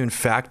this doesn't even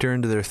factor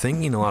into their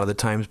thinking a lot of the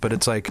times. But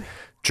it's like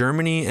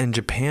Germany and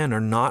Japan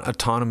are not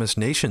autonomous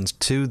nations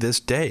to this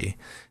day.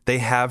 They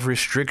have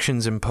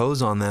restrictions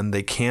imposed on them.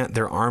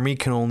 Their army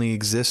can only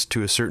exist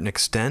to a certain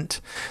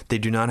extent. They're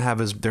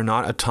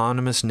not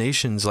autonomous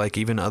nations like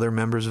even other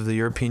members of the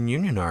European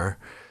Union are.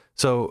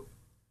 So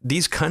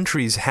these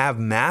countries have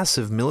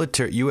massive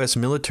U.S.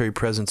 military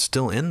presence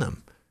still in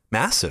them.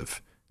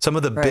 Massive. Some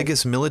of the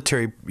biggest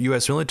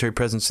U.S. military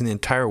presence in the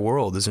entire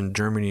world is in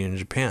Germany and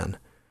Japan.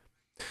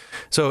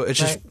 So it's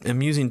just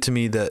amusing to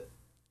me that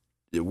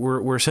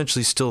we're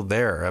essentially still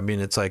there. I mean,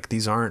 it's like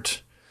these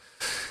aren't.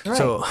 Right.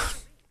 So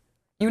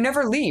you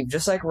never leave,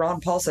 just like Ron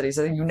Paul said. He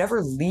said you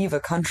never leave a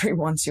country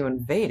once you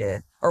invade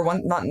it, or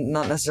not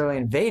necessarily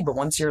invade, but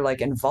once you're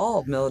like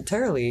involved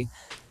militarily,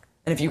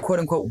 and if you quote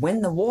unquote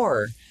win the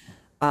war,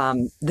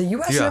 the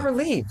U.S. never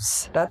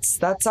leaves.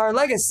 That's our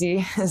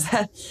legacy, is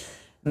that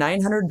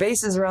 900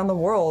 bases around the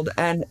world.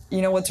 And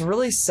you know what's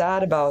really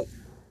sad about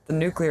the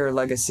nuclear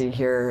legacy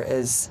here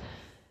is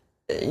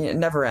it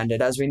never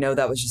ended. As we know,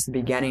 that was just the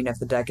beginning of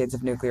the decades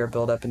of nuclear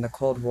buildup in the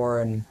Cold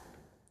War, and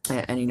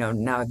you know,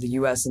 now the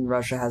U.S. and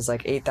Russia has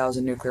like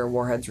 8,000 nuclear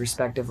warheads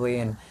respectively,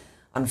 and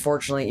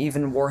unfortunately,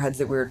 even warheads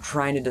that we were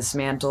trying to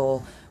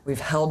dismantle, we've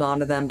held on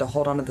to them to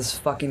hold on to this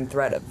fucking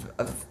threat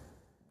of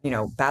you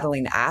know,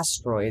 battling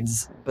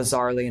asteroids,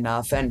 bizarrely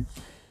enough. And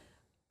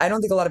I don't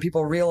think a lot of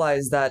people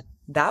realize that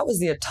was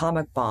the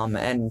atomic bomb,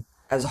 and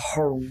as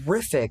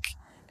horrific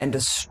and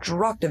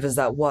destructive as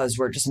that was,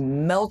 where it just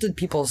melted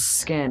people's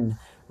skin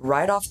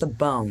right off the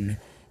bone,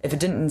 if it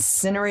didn't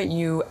incinerate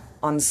you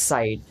on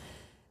sight,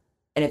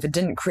 and if it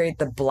didn't create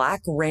the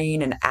black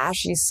rain and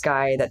ashy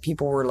sky that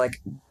people were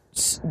like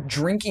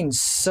drinking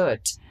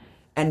soot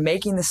and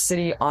making the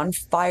city on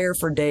fire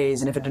for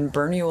days, and if it didn't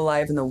burn you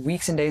alive in the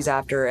weeks and days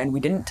after, and we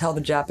didn't tell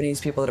the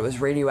Japanese people that it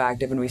was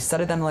radioactive, and we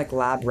studied them like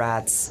lab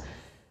rats,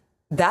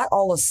 that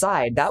all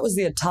aside, that was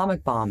the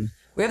atomic bomb.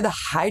 We have the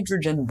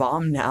hydrogen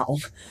bomb now,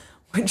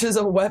 which is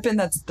a weapon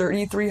that's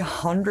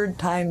 3,300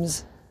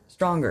 times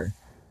stronger.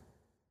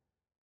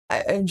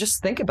 And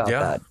just think about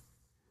that.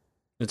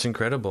 It's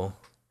incredible.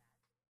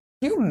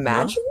 Can you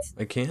imagine?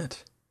 No, I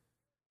can't.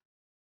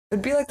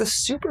 It'd be like the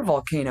super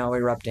volcano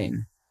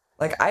erupting.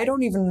 Like, I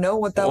don't even know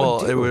what that would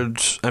do. Well, it would,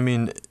 I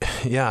mean,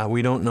 yeah,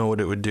 we don't know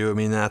what it would do. I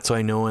mean, that's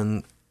why no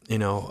one,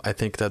 I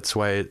think that's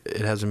why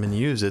it hasn't been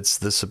used. It's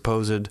the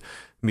supposed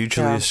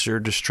mutually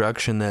assured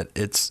destruction that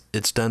it's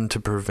done to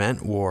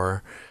prevent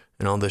war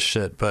and all this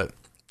shit. But,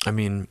 I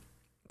mean,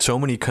 so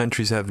many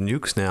countries have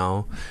nukes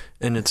now,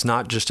 and it's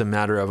not just a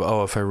matter of,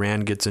 if Iran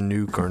gets a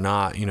nuke or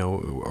not,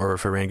 or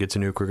if Iran gets a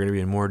nuke, we're going to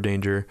be in more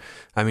danger.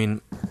 I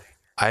mean,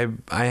 I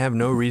have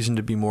no reason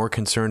to be more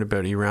concerned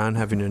about Iran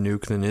having a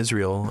nuke than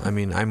Israel. I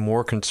mean, I'm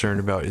more concerned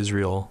about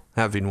Israel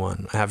having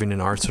an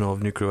arsenal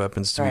of nuclear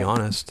weapons, to be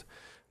honest.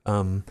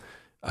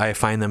 I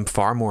find them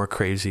far more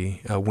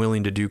crazy,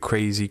 willing to do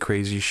crazy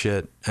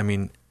shit. I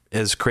mean,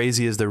 as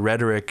crazy as the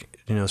rhetoric,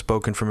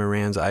 spoken from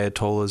Iran's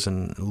ayatollahs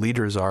and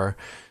leaders are,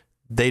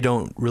 they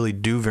don't really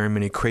do very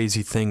many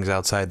crazy things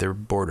outside their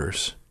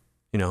borders.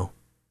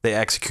 They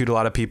execute a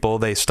lot of people,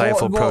 they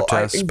stifle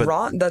protests.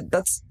 Iran,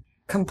 that's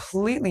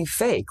completely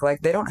fake.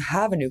 Like, they don't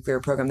have a nuclear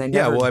program. They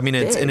never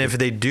did. And if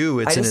they do,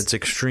 it's in its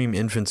extreme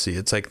infancy.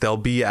 It's like they'll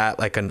be at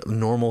like a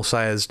normal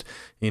sized,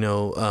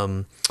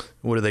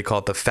 what do they call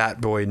it? The fat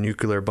boy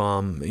nuclear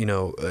bomb,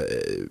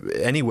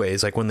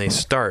 anyways, like when they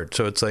start.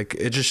 So it's like,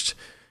 it's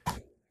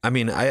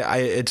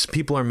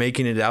people are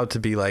making it out to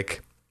be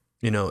like,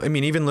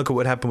 even look at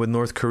what happened with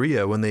North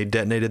Korea when they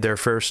detonated their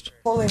first,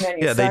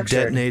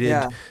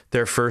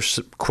 their first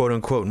quote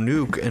unquote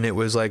nuke, and it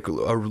was like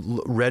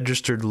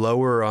registered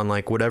lower on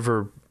like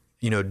whatever,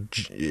 they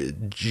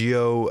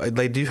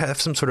do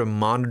have some sort of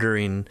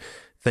monitoring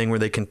thing where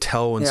they can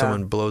tell when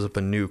someone blows up a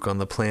nuke on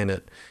the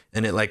planet,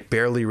 and it like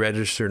barely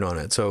registered on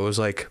it. So it was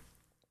like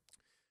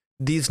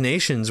these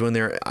nations, when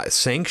they're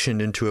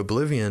sanctioned into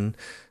oblivion,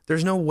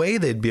 there's no way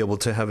they'd be able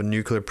to have a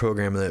nuclear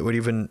program that would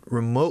even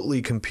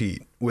remotely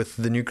compete with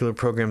the nuclear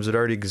programs that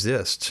already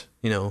exist,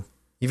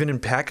 even in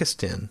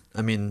Pakistan.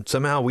 I mean,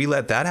 somehow we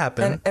let that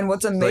happen. And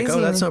what's amazing...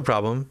 Like, that's no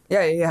problem.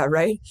 Yeah,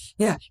 right?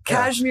 Yeah,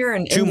 Kashmir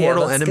and Two India,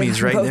 mortal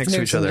enemies right next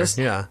to each other.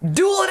 Yeah.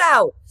 Duel it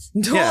out!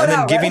 Duel it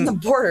out right on the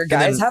border,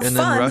 guys. Have fun. And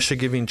then Russia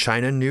giving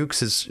China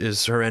nukes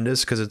is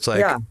horrendous, because it's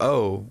like,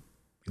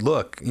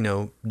 look,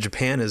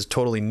 Japan is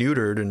totally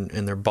neutered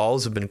and their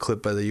balls have been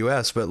clipped by the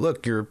U.S., but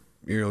look, your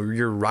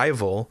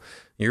rival,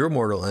 your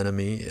mortal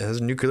enemy, has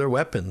nuclear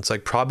weapons,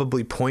 like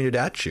probably pointed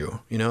at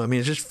you.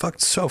 It's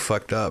just so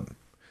fucked up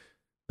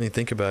when you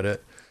think about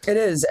it. It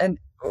is. And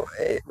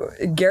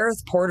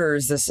Gareth Porter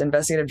is this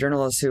investigative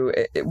journalist who,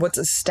 what's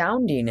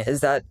astounding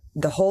is that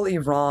the whole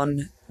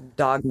Iran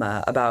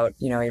dogma about,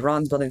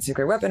 Iran's building a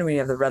nuclear weapon, we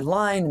have the red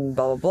line and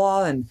blah, blah,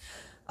 blah, and,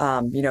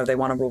 they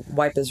want to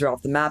wipe Israel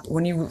off the map.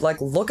 When you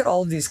look at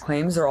all of these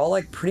claims, they're all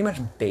pretty much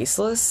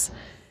baseless.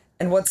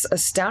 And what's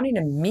astounding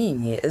to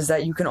me is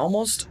that you can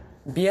almost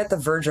be at the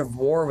verge of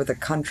war with a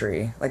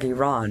country like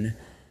Iran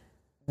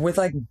with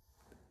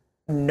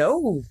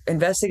no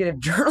investigative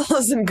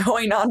journalism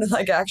going on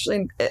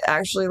to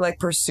actually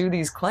pursue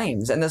these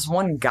claims. And this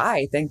one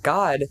guy, thank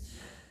God,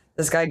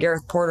 this guy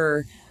Gareth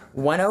Porter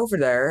went over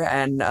there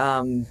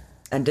and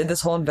did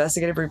this whole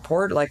investigative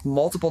report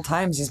multiple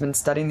times. He's been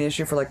studying the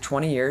issue for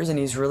 20 years, and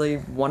he's really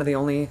one of the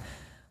only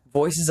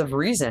voices of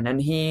reason.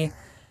 And he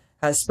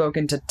has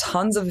spoken to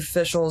tons of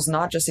officials,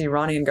 not just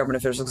Iranian government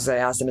officials, because I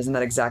asked him, isn't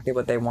that exactly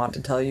what they want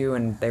to tell you?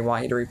 And they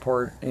want you to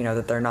report,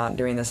 that they're not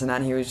doing this and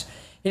that. And he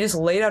just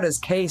laid out his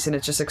case, and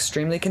it's just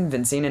extremely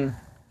convincing. And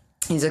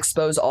he's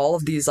exposed all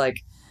of these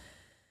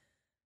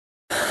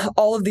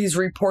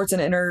reports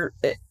and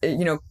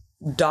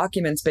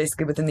documents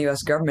basically within the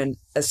U.S. government,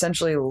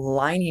 essentially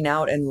lining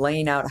out and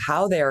laying out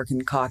how they are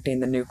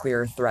concocting the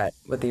nuclear threat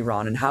with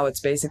Iran and how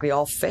it's basically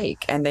all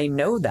fake. And they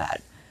know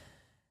that.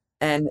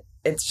 And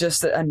it's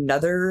just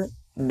another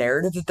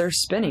narrative that they're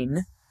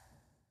spinning,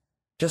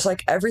 just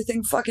like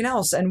everything fucking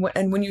else. And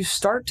when you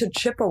start to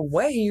chip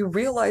away, you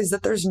realize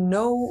that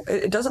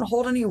it doesn't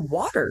hold any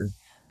water.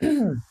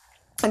 It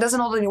doesn't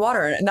hold any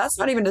water. And that's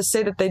not even to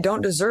say that they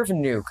don't deserve a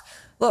nuke.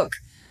 Look,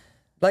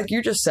 like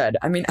you just said,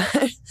 I mean,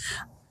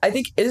 I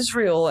think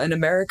Israel and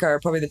America are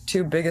probably the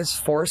two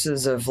biggest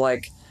forces of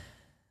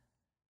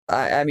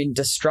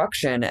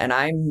destruction. And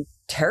I'm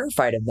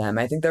terrified of them.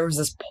 I think there was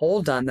this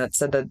poll done that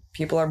said that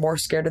people are more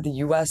scared of the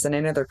U.S. than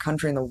any other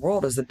country in the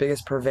world as the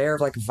biggest purveyor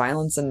of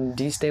violence and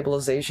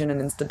destabilization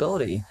and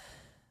instability.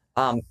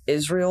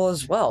 Israel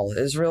as well.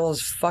 Israel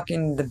is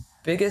fucking the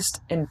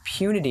biggest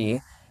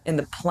impunity in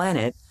the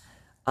planet.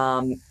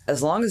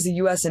 As long as the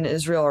U.S. and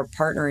Israel are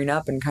partnering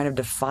up and kind of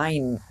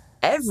defying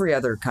every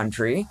other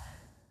country,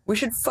 We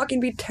should fucking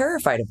be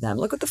terrified of them.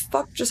 Look what the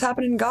fuck just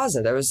happened in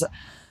Gaza. There was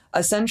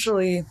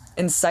essentially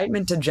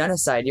incitement to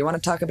genocide. You want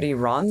to talk about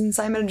Iran's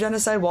incitement to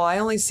genocide? Well, I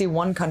only see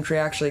one country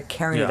actually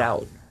carrying it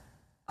out.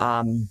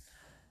 I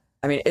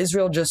mean,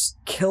 Israel just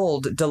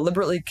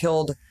deliberately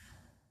killed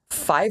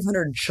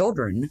 500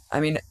 children. I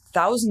mean,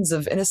 thousands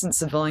of innocent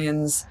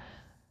civilians.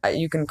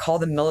 You can call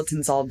them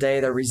militants all day.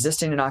 They're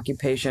resisting an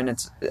occupation.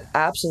 It's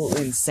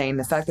absolutely insane.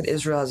 The fact that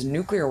Israel has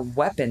nuclear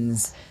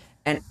weapons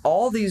and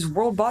all these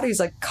world bodies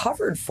like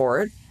covered for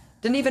it,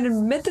 didn't even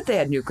admit that they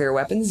had nuclear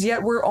weapons,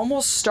 yet we're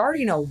almost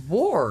starting a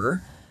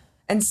war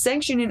and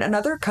sanctioning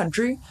another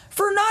country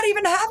for not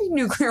even having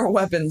nuclear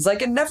weapons.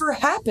 Like, it never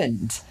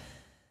happened.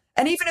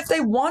 And even if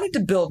they wanted to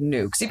build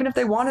nukes, even if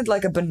they wanted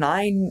like a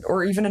benign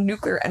or even a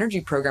nuclear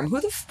energy program, who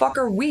the fuck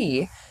are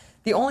we,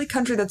 the only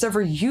country that's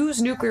ever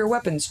used nuclear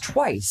weapons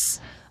twice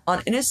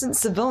on innocent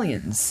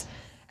civilians?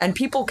 And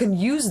people can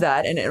use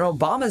that, and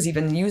Obama's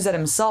even used that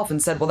himself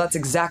and said, well, that's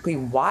exactly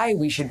why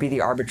we should be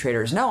the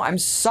arbitrators. No, I'm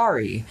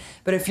sorry.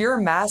 But if you're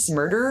a mass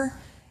murderer,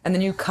 and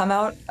then you come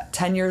out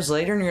 10 years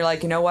later and you're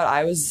like, you know what,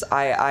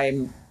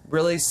 I'm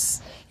really...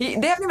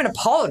 They haven't even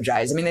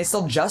apologized. I mean, they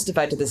still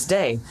justify it to this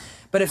day.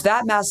 But if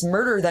that mass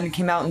murderer then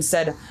came out and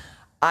said,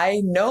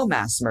 I know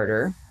mass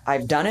murder,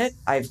 I've done it,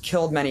 I've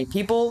killed many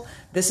people,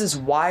 this is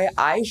why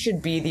I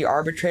should be the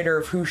arbitrator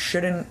of who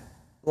shouldn't,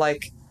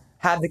 like,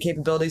 have the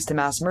capabilities to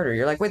mass murder.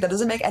 You're like, wait, that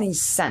doesn't make any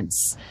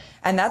sense.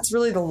 And that's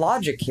really the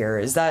logic here,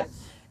 is that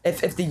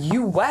if the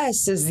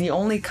U.S. is the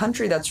only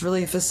country that's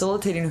really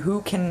facilitating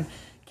who can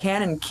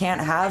and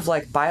can't have,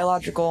 like,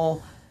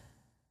 biological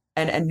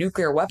and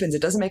nuclear weapons,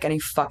 it doesn't make any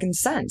fucking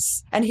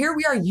sense. And here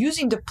we are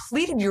using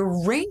depleted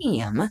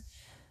uranium,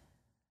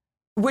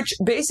 which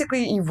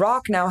basically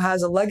Iraq now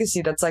has a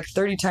legacy that's like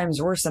 30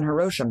 times worse than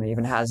Hiroshima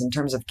even has in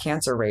terms of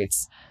cancer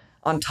rates.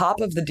 On top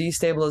of the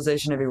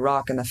destabilization of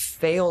Iraq and the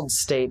failed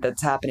state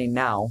that's happening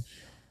now,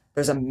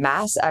 there's a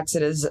mass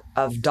exodus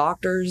of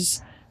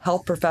doctors,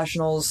 health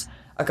professionals,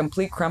 a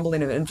complete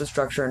crumbling of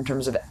infrastructure in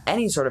terms of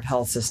any sort of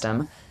health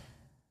system.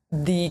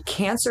 The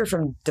cancer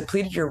from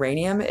depleted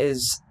uranium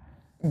is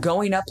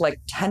going up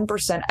like 10%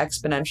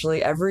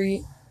 exponentially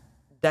every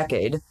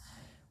decade.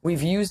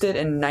 We've used it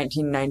in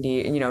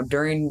 1990,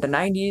 during the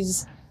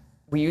 90s.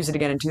 We used it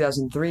again in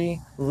 2003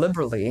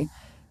 liberally,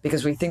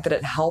 because we think that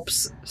it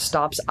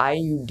stops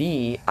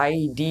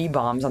IED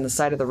bombs on the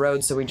side of the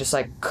road. So we just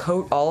like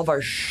coat all of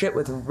our shit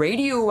with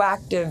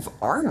radioactive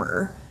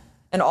armor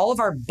and all of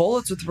our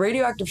bullets with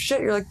radioactive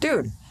shit. You're like,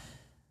 dude,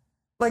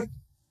 like,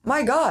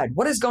 my God,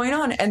 what is going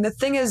on? And the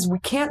thing is, we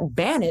can't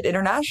ban it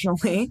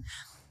internationally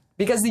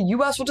because the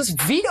US will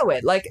just veto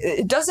it. Like,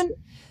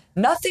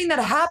 nothing that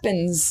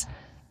happens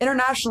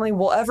internationally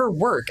will ever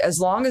work as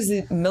long as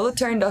the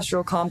military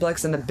industrial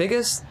complex and the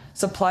biggest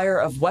supplier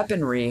of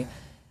weaponry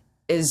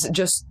is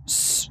just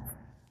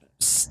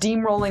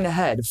steamrolling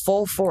ahead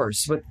full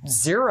force with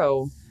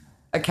zero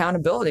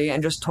accountability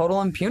and just total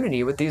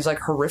impunity with these like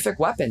horrific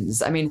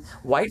weapons. I mean,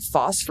 white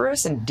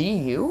phosphorus and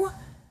DU,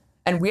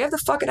 and we have the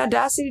fucking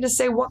audacity to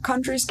say what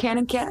countries can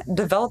and can't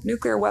develop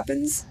nuclear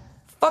weapons?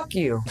 Fuck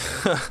you.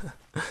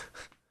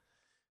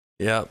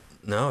 Yeah,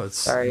 no,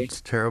 it's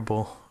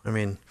terrible. I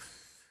mean,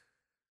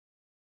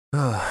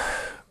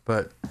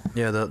 but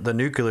yeah, the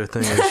nuclear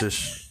thing is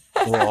just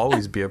will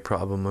always be a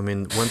problem. I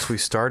mean, once we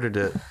started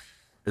it,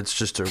 it's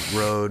just a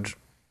road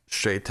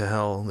straight to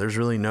hell. There's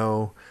really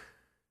there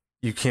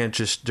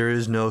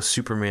is no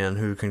Superman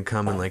who can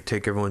come and like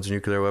take everyone's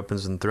nuclear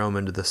weapons and throw them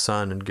into the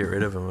sun and get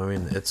rid of them. I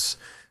mean,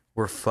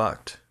 we're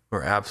fucked.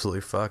 We're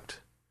absolutely fucked.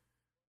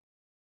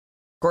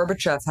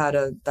 Gorbachev had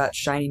that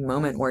shining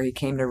moment where he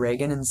came to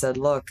Reagan and said,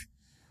 look,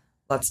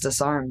 let's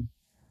disarm.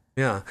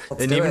 Yeah,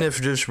 and even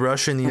if just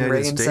Russia and the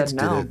United States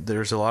did it,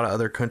 there's a lot of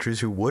other countries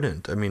who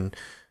wouldn't. I mean,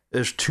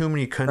 there's too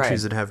many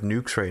countries that have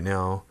nukes right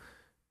now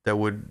that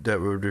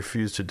would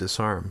refuse to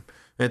disarm.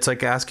 And it's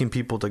like asking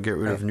people to get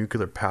rid of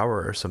nuclear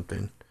power or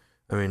something.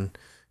 I mean,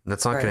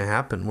 that's not going to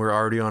happen. We're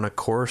already on a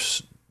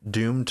course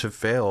doomed to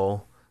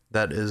fail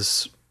that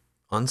is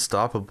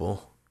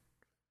unstoppable.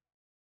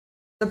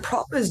 The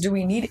problem is, do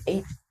we need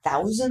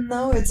 8,000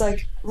 though? It's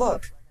like,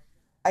 look,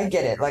 I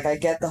get it. Like, I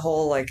get the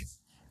whole like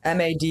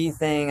MAD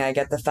thing. I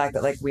get the fact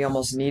that like we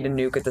almost need a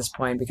nuke at this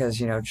point because,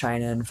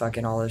 China and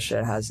fucking all this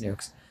shit has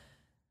nukes.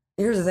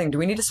 Here's the thing. Do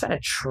we need to spend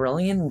 $1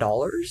 trillion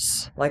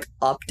like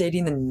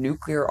updating the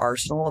nuclear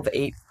arsenal of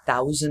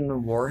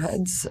 8,000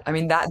 warheads? I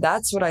mean,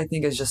 that's what I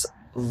think is just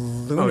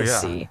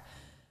lunacy. Oh, yeah.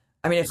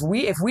 I mean,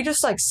 if we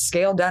just like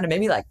scaled down to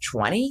maybe like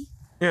 20.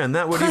 Yeah, and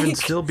that would even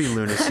still be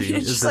lunacy.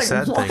 Is the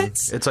sad thing.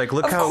 It's like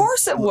of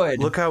course it would.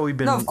 Look how we've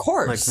been. No, of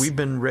course. Like we've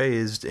been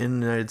raised in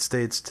the United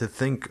States to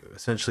think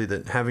essentially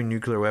that having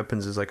nuclear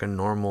weapons is like a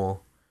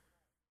normal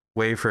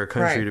way for a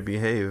country to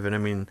behave. And I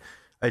mean,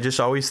 I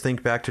just always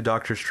think back to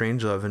Dr.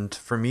 Strangelove, and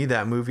for me,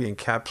 that movie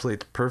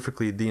encapsulates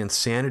perfectly the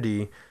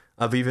insanity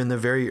of even the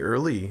very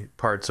early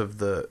parts of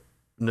the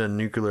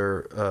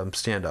nuclear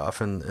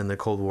standoff and the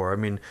Cold War. I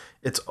mean,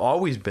 it's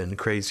always been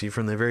crazy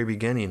from the very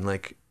beginning,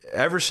 like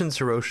ever since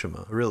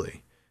Hiroshima,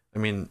 really. I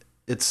mean,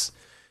 it's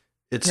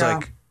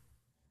like,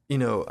 you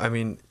know, I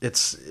mean,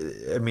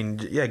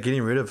 yeah,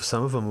 getting rid of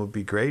some of them would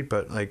be great,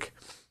 but like,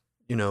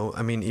 you know,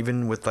 I mean,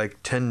 even with like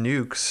 10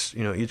 nukes,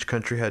 you know, each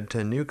country had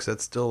 10 nukes.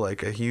 That's still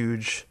like a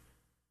huge.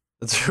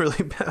 That's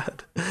really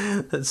bad.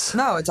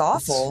 No, it's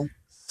awful.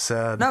 It's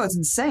sad. No, it's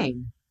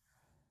insane.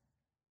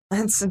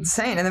 It's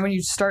insane. And then when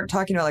you start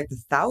talking about like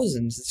the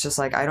thousands, it's just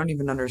like I don't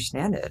even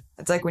understand it.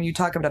 It's like when you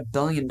talk about $1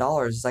 billion,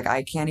 it's like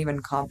I can't even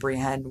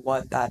comprehend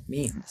what that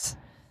means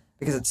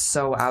because it's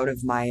so out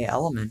of my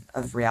element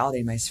of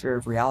reality, my sphere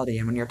of reality.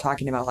 And when you're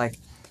talking about like,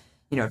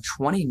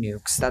 20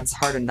 nukes, that's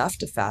hard enough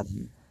to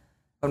fathom.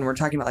 When we're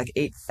talking about like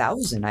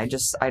 8,000, I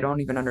don't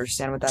even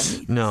understand what that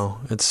means. No,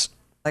 it's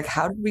like,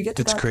 how did we get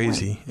to that It's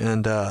crazy.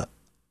 point? And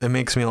it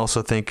makes me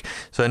also think,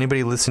 so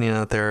anybody listening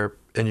out there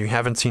and you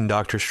haven't seen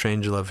Doctor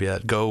Strangelove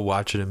yet, go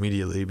watch it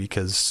immediately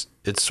because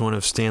it's one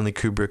of Stanley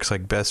Kubrick's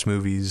like best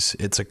movies.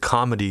 It's a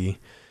comedy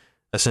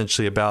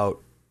essentially about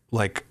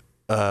like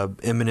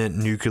imminent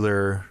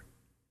nuclear,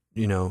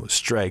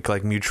 strike,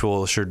 like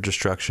mutual assured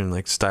destruction,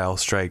 like style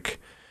strike.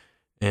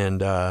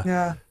 And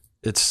yeah,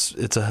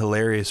 it's a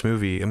hilarious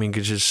movie. I mean,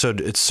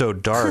 it's so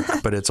dark,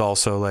 but it's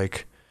also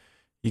like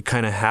you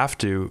kind of have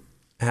to.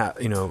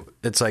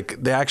 It's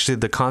like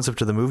the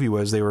concept of the movie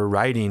was they were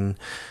writing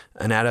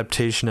an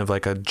adaptation of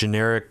like a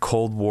generic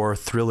Cold War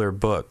thriller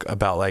book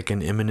about like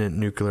an imminent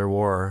nuclear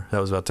war that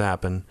was about to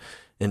happen.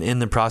 And in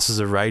the process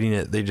of writing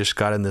it, they just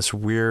got in this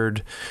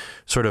weird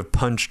sort of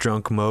punch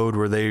drunk mode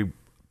where they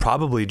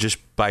probably just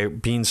by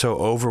being so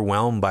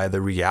overwhelmed by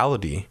the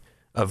reality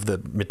of the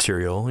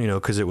material,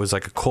 because it was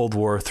like a Cold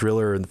War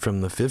thriller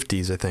from the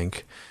 50s, I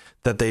think,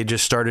 that they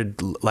just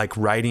started like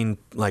writing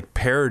like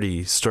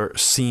parody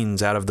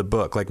scenes out of the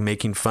book, like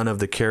making fun of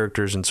the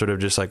characters and sort of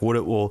just like what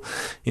it will,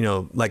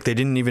 like they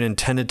didn't even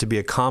intend it to be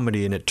a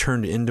comedy and it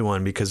turned into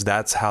one because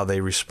that's how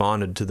they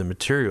responded to the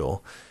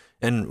material.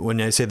 And when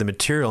I say the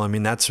material, I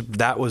mean,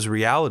 that was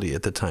reality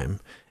at the time.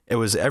 It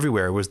was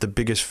everywhere. It was the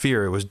biggest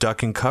fear. It was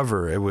duck and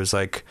cover. It was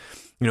like,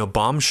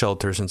 bomb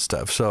shelters and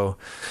stuff. So,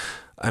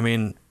 I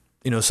mean,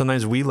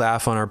 sometimes we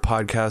laugh on our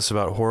podcasts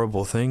about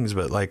horrible things,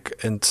 but like,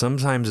 and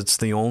sometimes it's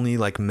the only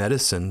like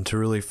medicine to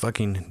really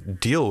fucking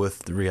deal with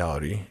the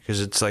reality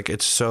because it's like,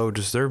 it's so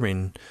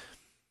disturbing.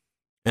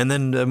 And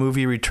then the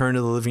movie Return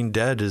of the Living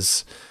Dead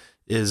is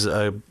from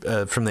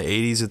the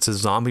 80s. It's a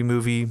zombie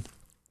movie.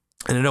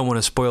 And I don't want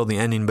to spoil the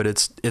ending, but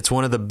it's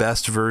one of the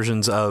best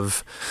versions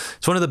of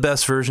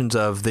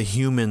the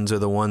humans are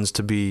the ones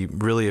to be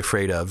really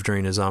afraid of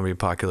during a zombie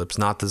apocalypse,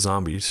 not the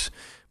zombies.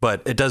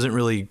 But it doesn't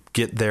really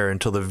get there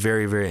until the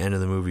very, very end of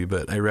the movie.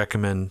 But I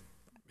recommend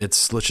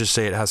let's just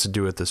say it has to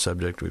do with the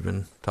subject we've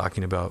been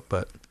talking about.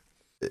 But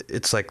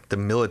it's like the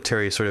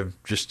military sort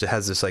of just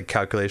has this like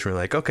calculation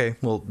where like, okay,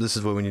 well, this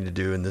is what we need to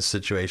do in this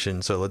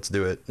situation. So let's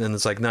do it. And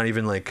it's like not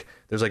even like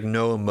there's like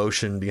no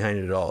emotion behind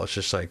it at all. It's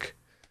just like,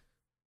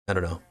 I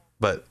don't know.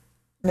 But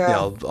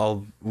yeah,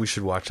 we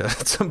should watch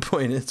that at some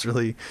point. It's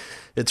really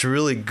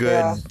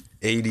good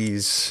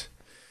 80s.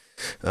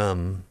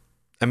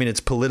 I mean,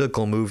 it's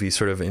political movie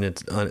sort of in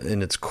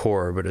its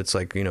core, but it's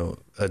like,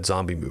 a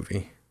zombie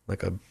movie,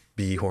 like a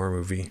B horror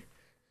movie.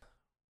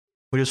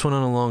 We just went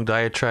on a long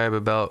diatribe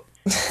about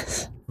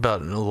a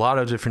lot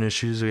of different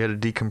issues. We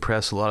had to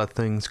decompress a lot of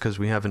things because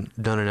we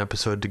haven't done an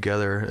episode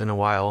together in a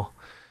while.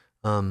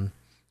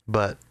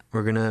 But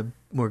we're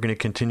gonna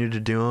continue to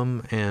do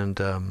them,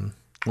 and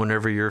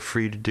whenever you're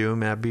free to do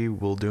them, Abby,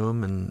 we'll do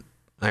them. And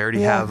I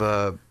already have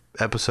a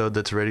episode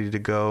that's ready to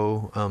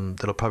go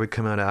that'll probably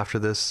come out after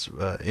this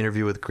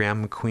interview with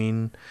Graham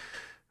McQueen,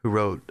 who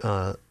wrote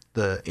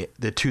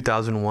the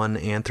 2001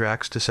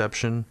 Anthrax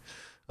Deception.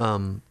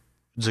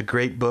 It's a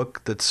great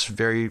book that's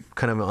very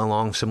kind of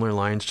along similar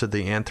lines to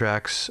the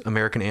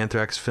American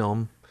Anthrax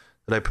film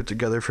that I put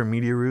together for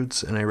Media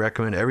Roots, and I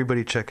recommend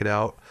everybody check it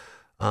out.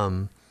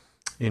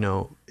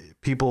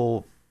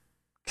 People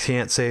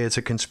can't say it's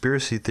a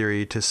conspiracy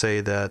theory to say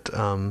that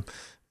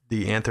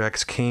the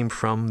anthrax came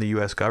from the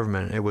U.S.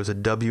 government. It was a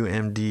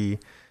WMD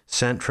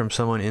sent from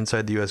someone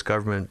inside the U.S.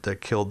 government that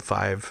killed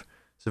 5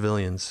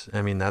 civilians.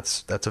 I mean,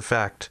 that's a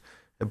fact.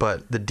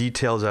 But the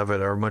details of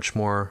it are much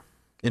more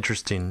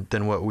interesting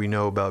than what we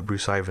know about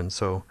Bruce Ivins.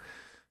 So,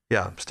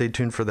 yeah, stay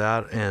tuned for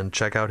that and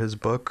check out his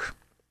book.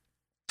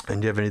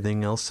 And do you have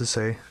anything else to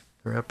say?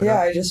 Wrap it up?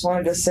 I just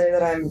wanted to say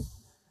that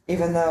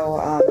even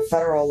though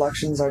federal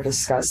elections are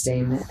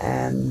disgusting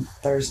and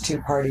there's 2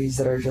 parties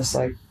that are just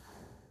like,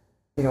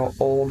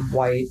 old,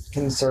 white,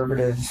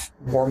 conservative,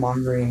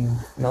 warmongering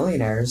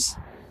millionaires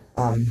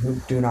who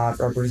do not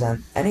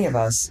represent any of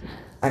us,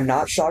 I'm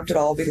not shocked at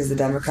all because the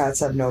Democrats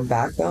have no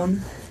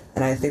backbone.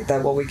 And I think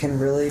that what we can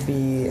really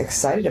be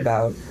excited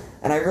about,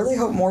 and I really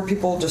hope more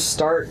people just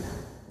start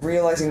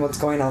realizing what's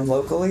going on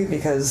locally,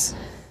 because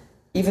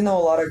even though a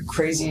lot of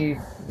crazy,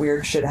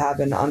 weird shit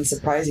happened,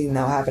 unsurprising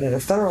now happened at a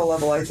federal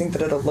level, I think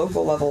that at a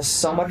local level,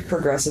 so much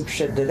progressive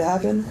shit did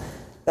happen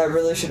that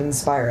really should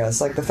inspire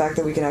us. Like the fact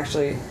that we can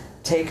actually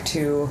take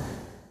to,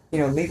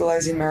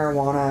 legalizing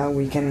marijuana,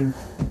 we can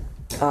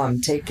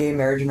take gay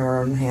marriage in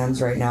our own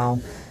hands right now,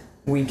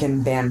 we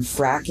can ban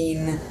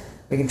fracking,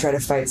 We can try to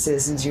fight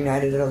Citizens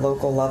United at a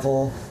local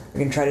level. We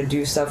can try to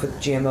do stuff with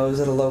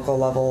GMOs at a local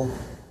level.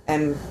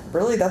 And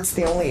really, that's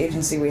the only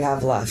agency we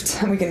have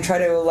left. We can try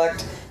to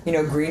elect,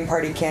 Green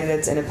Party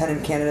candidates,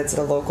 independent candidates at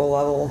a local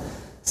level,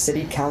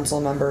 city council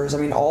members. I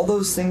mean, all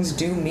those things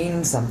do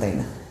mean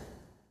something.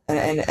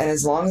 And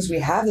as long as we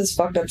have this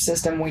fucked up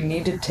system, we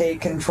need to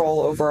take control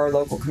over our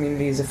local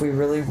communities if we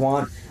really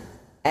want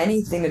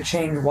anything to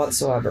change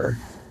whatsoever.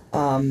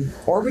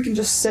 Or we can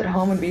just sit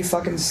home and be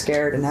fucking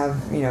scared and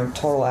have,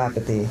 total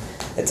apathy.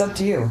 It's up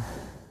to you.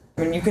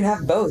 I mean, you can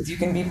have both. You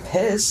can be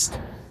pissed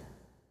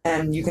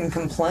and you can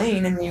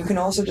complain, and you can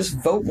also just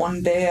vote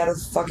one day out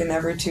of fucking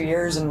every 2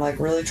 years and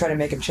really try to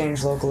make a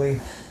change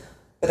locally.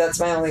 But that's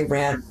my only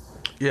rant.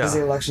 Yeah, because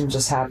the election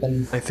just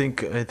happened. I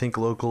think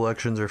local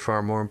elections are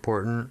far more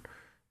important,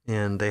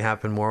 and they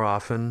happen more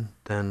often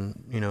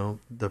than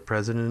the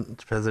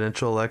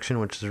presidential election,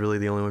 which is really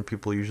the only one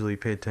people usually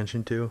pay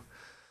attention to.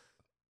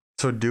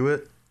 So do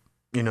it.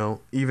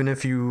 Even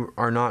if you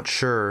are not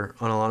sure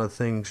on a lot of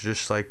things,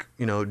 just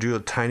do a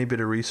tiny bit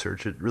of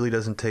research. It really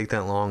doesn't take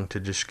that long to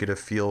just get a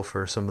feel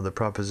for some of the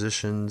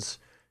propositions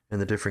and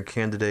the different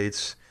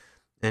candidates.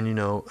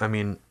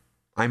 And,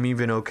 I'm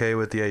even okay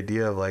with the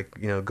idea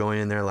of going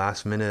in there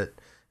last minute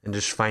and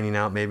just finding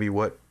out maybe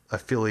what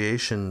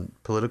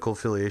political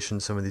affiliation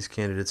some of these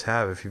candidates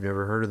have if you've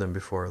never heard of them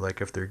before.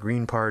 Like if they're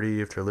Green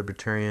Party, if they're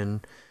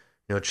Libertarian,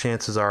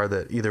 chances are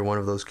that either one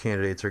of those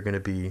candidates are going to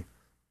be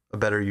a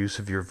better use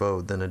of your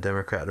vote than a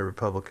Democrat or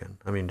Republican.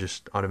 I mean,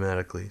 just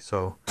automatically.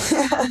 So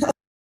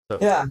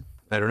yeah.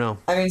 I don't know.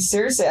 I mean,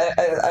 seriously,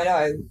 I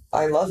know,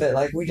 I love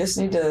it. We just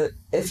need to,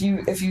 if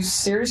you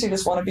seriously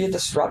just want to be a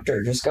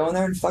disruptor, just go in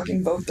there and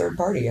fucking vote third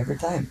party every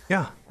time.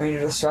 Yeah. I mean,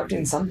 you're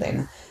disrupting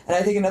something. And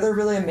I think another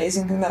really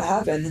amazing thing that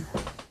happened,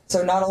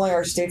 so not only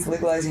are states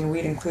legalizing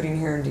weed, including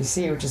here in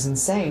DC, which is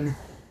insane,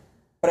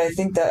 but I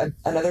think that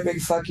another big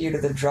fuck you to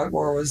the drug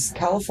war was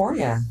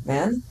California,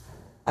 man.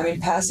 I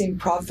mean, passing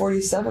Prop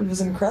 47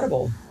 was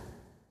incredible.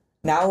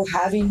 Now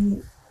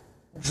having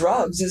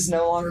drugs is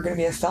no longer going to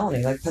be a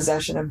felony, like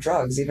possession of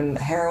drugs, even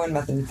heroin,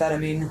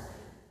 methamphetamine.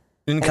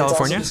 In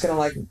California? It's also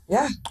just going to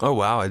yeah. Oh,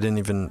 wow. I didn't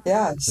even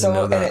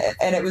know that.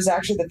 And it was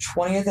actually the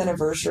 20th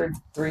anniversary of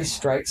the Three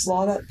Strikes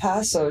law that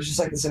passed, so it was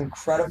just this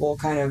incredible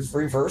kind of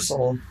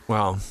reversal.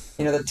 Wow.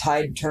 The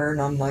tide turn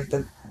on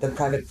the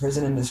private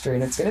prison industry,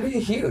 and it's going to be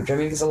huge. I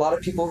mean, because a lot of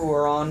people who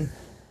are on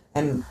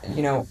and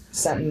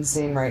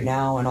sentencing right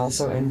now and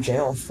also in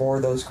jail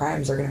for those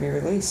crimes are going to be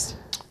released.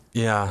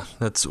 Yeah,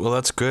 that's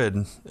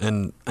good.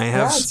 And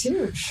it's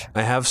huge.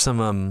 I have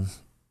some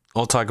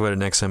I'll talk about it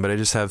next time, but I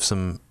just have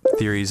some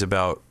theories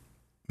about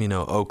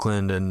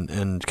Oakland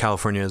and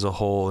California as a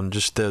whole, and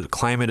just the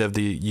climate of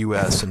the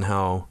US and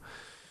how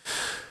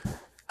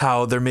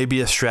there may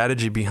be a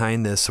strategy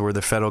behind this where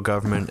the federal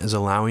government is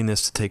allowing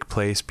this to take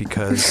place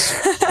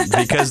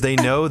because they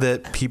know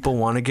that people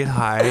want to get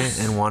high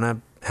and want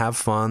to have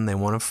fun, they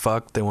want to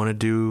fuck, they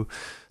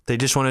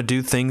just want to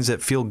do things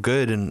that feel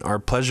good and are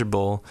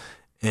pleasurable.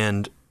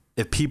 And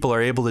if people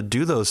are able to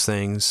do those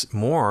things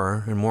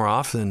more and more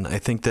often, I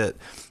think that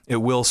it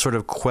will sort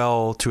of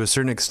quell to a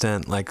certain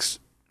extent like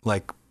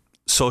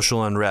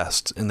social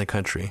unrest in the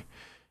country.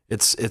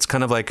 It's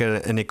kind of like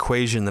an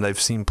equation that I've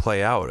seen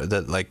play out,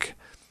 that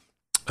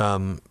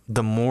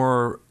the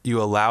more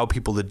you allow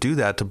people to do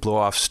that, to blow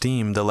off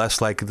steam, the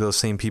less likely those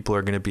same people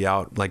are going to be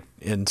out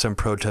in some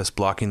protest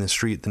blocking the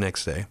street the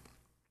next day,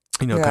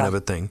 kind of a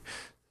thing.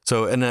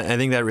 So, and I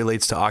think that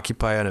relates to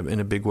Occupy in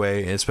a big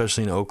way,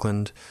 especially in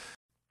Oakland.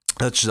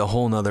 That's just a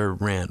whole nother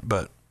rant,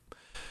 but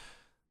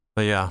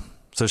yeah.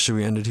 So should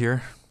we end it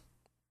here?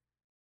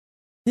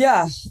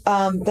 Yeah.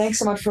 Thanks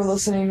so much for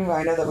listening.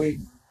 I know that we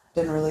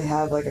didn't really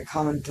have a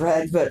common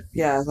thread, but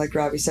yeah, like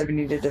Robbie said, we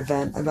needed to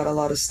vent about a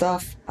lot of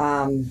stuff.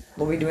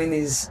 We'll be doing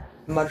these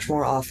much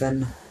more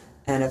often.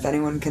 And if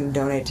anyone can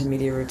donate to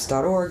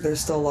MediaRoots.org,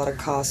 there's still a lot of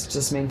costs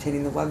just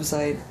maintaining the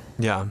website.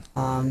 Yeah.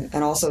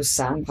 And also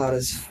SoundCloud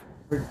is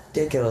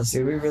ridiculous,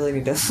 dude. We really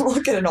need to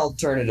look at an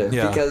alternative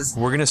because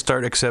we're gonna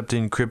start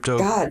accepting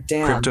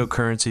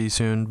cryptocurrency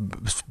soon.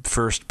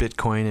 First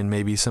Bitcoin and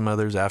maybe some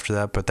others after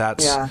that, but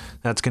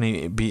that's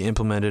gonna be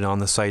implemented on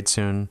the site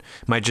soon.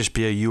 It might just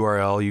be a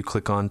URL you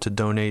click on to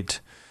donate,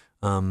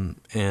 and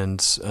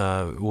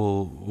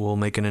we'll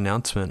make an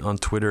announcement on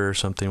Twitter or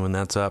something when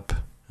that's up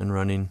and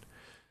running.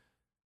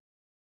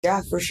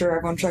 Yeah, for sure.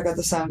 Everyone check out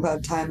the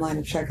SoundCloud timeline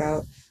and check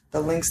out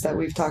the links that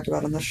we've talked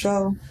about on the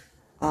show.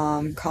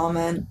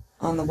 Comment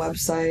on the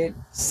website,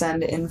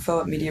 send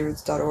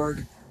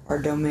info@MediaRoots.org, our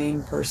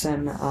domain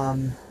person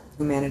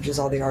who manages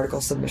all the article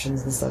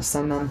submissions and stuff.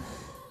 Send them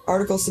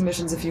article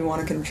submissions if you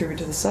want to contribute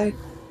to the site.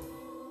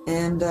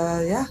 And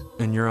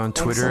And you're on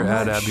Twitter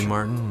at Abby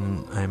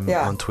Martin, and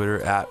I'm on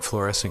Twitter at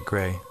Fluorescent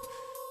Gray.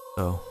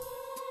 So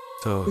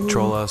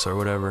troll us or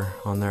whatever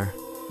on there.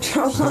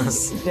 Troll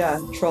us. Yeah,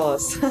 troll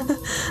us.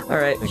 All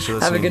right. Thanks for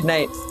listening. Have a good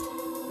night.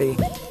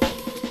 Bye.